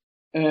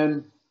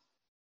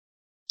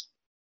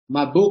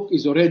 my book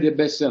is already a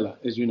bestseller,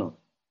 as you know.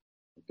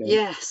 Okay?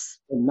 Yes.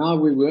 And now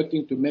we're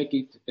working to make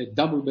it a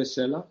double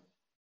bestseller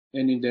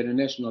and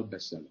international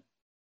bestseller.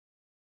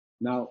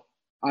 Now,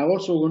 I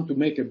also want to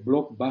make a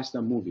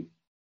blockbuster movie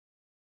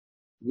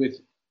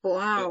with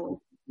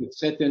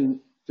certain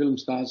film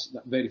stars that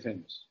are very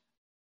famous.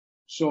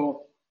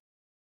 So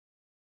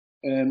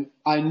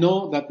I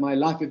know that my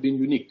life has been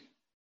unique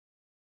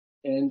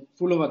and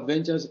full of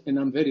adventures, and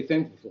I'm very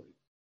thankful for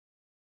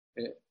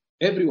it.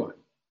 Everyone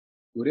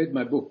who read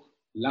my book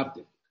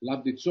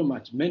loved it so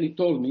much. Many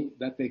told me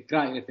that they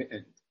cried at the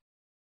end.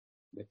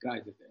 They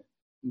cried at the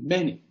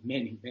end.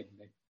 Many.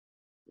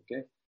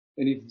 okay?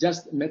 And it's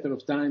just a matter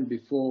of time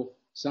before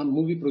some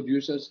movie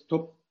producers,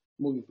 top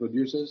movie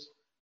producers,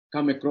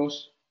 come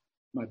across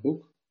my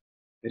book,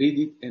 read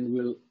it,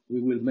 and we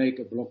will make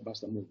a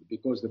blockbuster movie,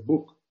 because the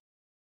book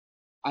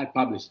I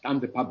published, I'm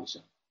the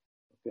publisher,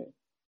 okay?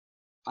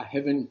 I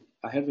haven't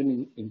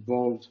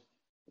involved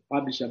the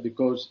publisher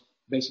because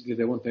basically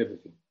they want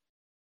everything.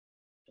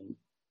 And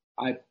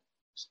I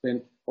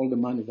spent all the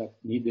money that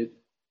needed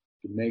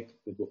to make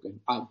the book, and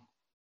I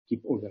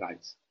keep all the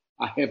rights.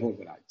 I have all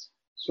the rights.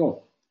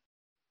 So,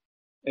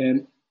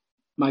 and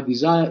my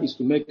desire is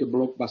to make a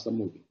blockbuster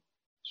movie.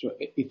 So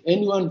if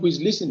anyone who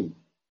is listening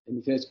and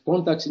if has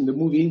contacts in the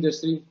movie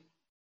industry,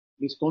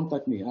 please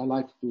contact me. I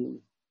like to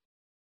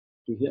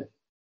hear.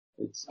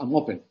 I'm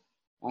open.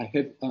 I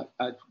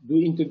do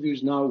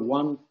interviews now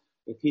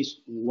at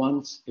least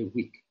once a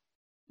week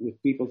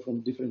with people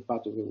from different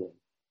parts of the world,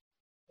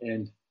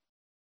 and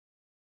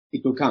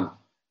it will come.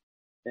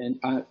 And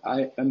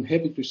I am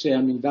happy to say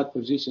I'm in that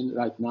position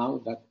right now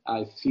that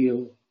I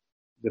feel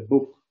the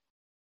book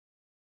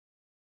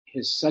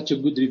has such a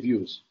good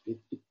reviews. It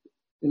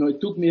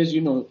took me, as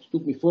you know, it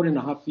took me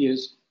 4.5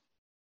 years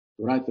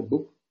to write the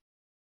book,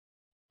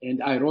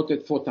 and I wrote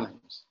it 4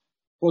 times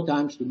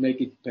to make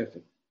it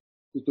perfect.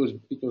 It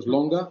was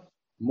longer,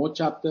 more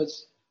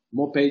chapters,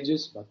 more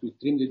pages, but we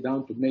trimmed it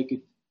down to make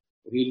it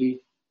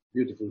really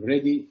beautiful,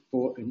 ready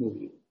for a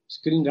movie.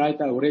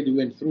 Screenwriter already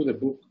went through the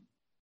book,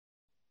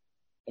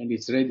 and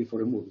it's ready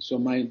for a movie. So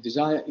my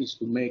desire is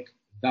to make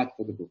that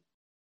for the book.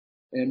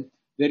 And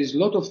there is a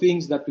lot of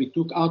things that we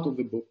took out of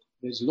the book.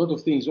 There's a lot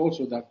of things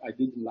also that I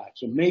didn't like.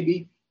 So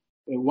maybe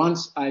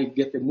once I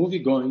get the movie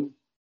going,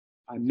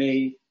 I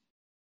may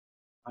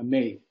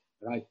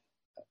write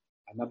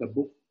another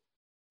book,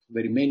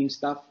 the remaining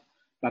stuff,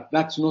 but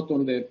that's not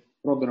on the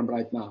program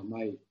right now.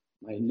 My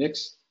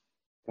next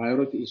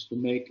priority is to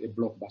make a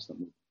blockbuster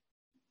movie.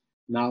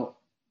 Now,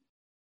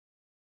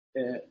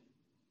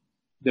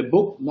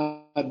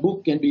 my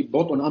book can be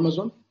bought on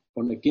Amazon,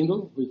 on a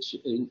Kindle, which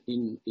in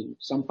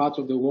some parts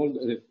of the world,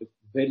 it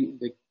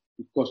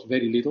costs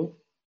very little.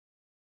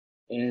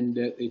 And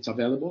it's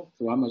available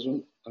through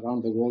Amazon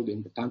around the world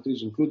in the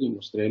countries, including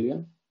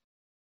Australia.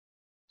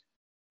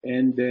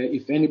 And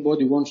if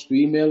anybody wants to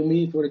email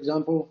me, for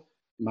example,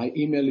 my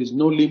email is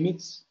no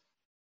limits.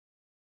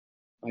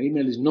 My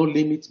email is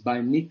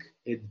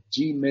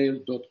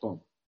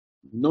nolimitsbynick@gmail.com.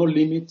 No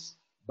limits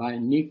by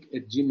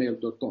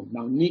nick@gmail.com.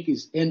 Now, Nick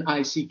is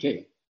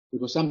N-I-C-K,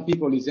 because some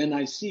people is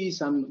N-I-C,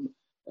 some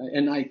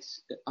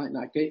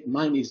N-I-K.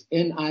 Mine is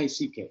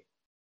N-I-C-K.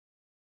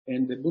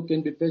 And the book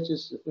can be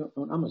purchased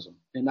on Amazon.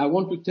 And I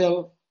want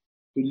to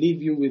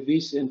leave you with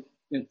this, and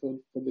for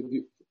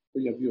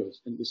your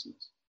viewers and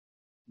listeners.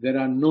 There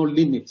are no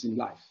limits in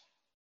life.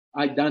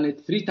 I've done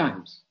it 3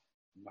 times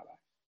in my life.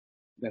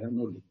 There are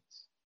no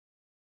limits.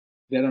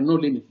 There are no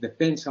limits.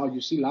 Depends how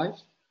you see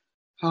life,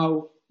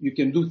 how you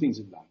can do things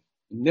in life.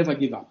 Never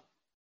give up.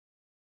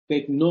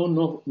 Take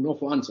no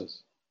for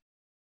answers.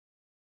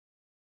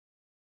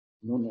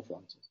 No for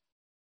answers.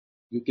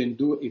 You can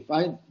do, if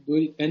I do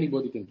it,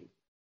 anybody can do it.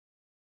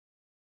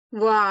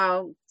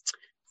 Wow.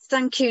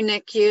 Thank you,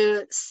 Nick.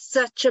 You're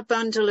such a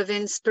bundle of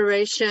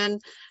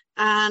inspiration.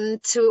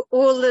 And to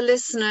all the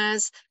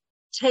listeners,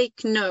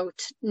 take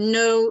note,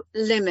 no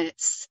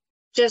limits.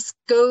 Just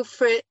go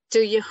for it,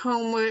 do your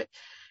homework,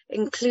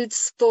 include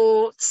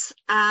sports,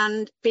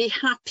 and be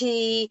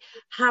happy,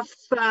 have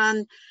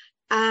fun,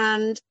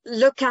 and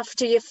look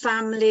after your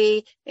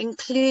family,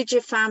 include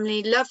your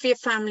family, love your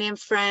family and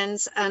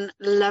friends, and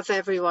love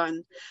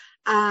everyone.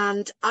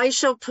 And I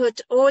shall put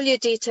all your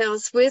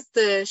details with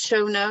the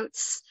show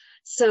notes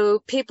so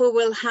people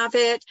will have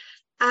it.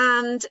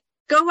 And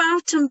go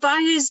out and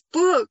buy his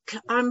book.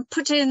 I'm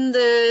putting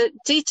the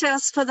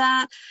details for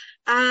that.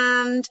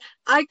 And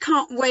I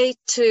can't wait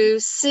to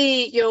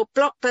see your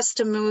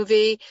blockbuster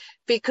movie,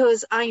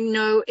 because I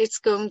know it's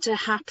going to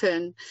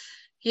happen.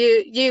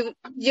 Your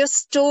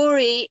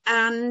story,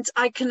 and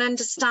I can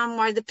understand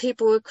why the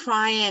people were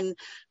crying.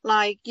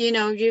 Like,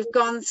 you've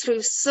gone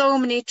through so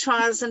many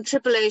trials and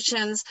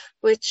tribulations,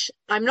 which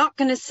I'm not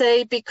going to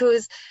say,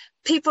 because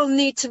people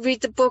need to read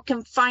the book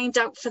and find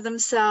out for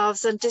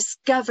themselves and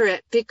discover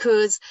it,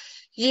 because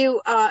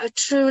you are a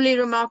truly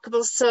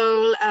remarkable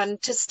soul,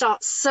 and to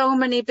start so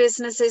many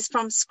businesses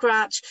from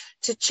scratch,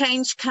 to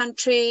change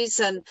countries,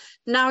 and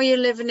now you're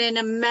living in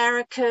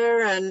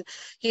America, and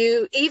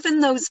even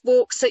those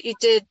walks that you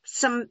did,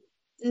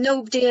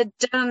 nobody had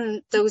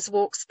done those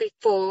walks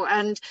before,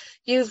 and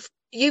you've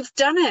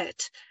done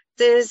it.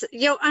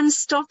 You're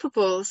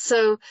unstoppable.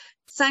 So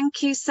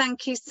thank you.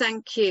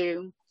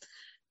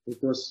 It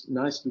was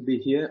nice to be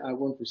here. I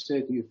want to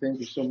say to you, thank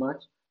you so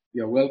much.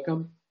 You're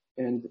welcome.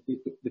 And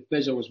the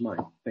pleasure was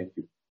mine. Thank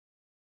you.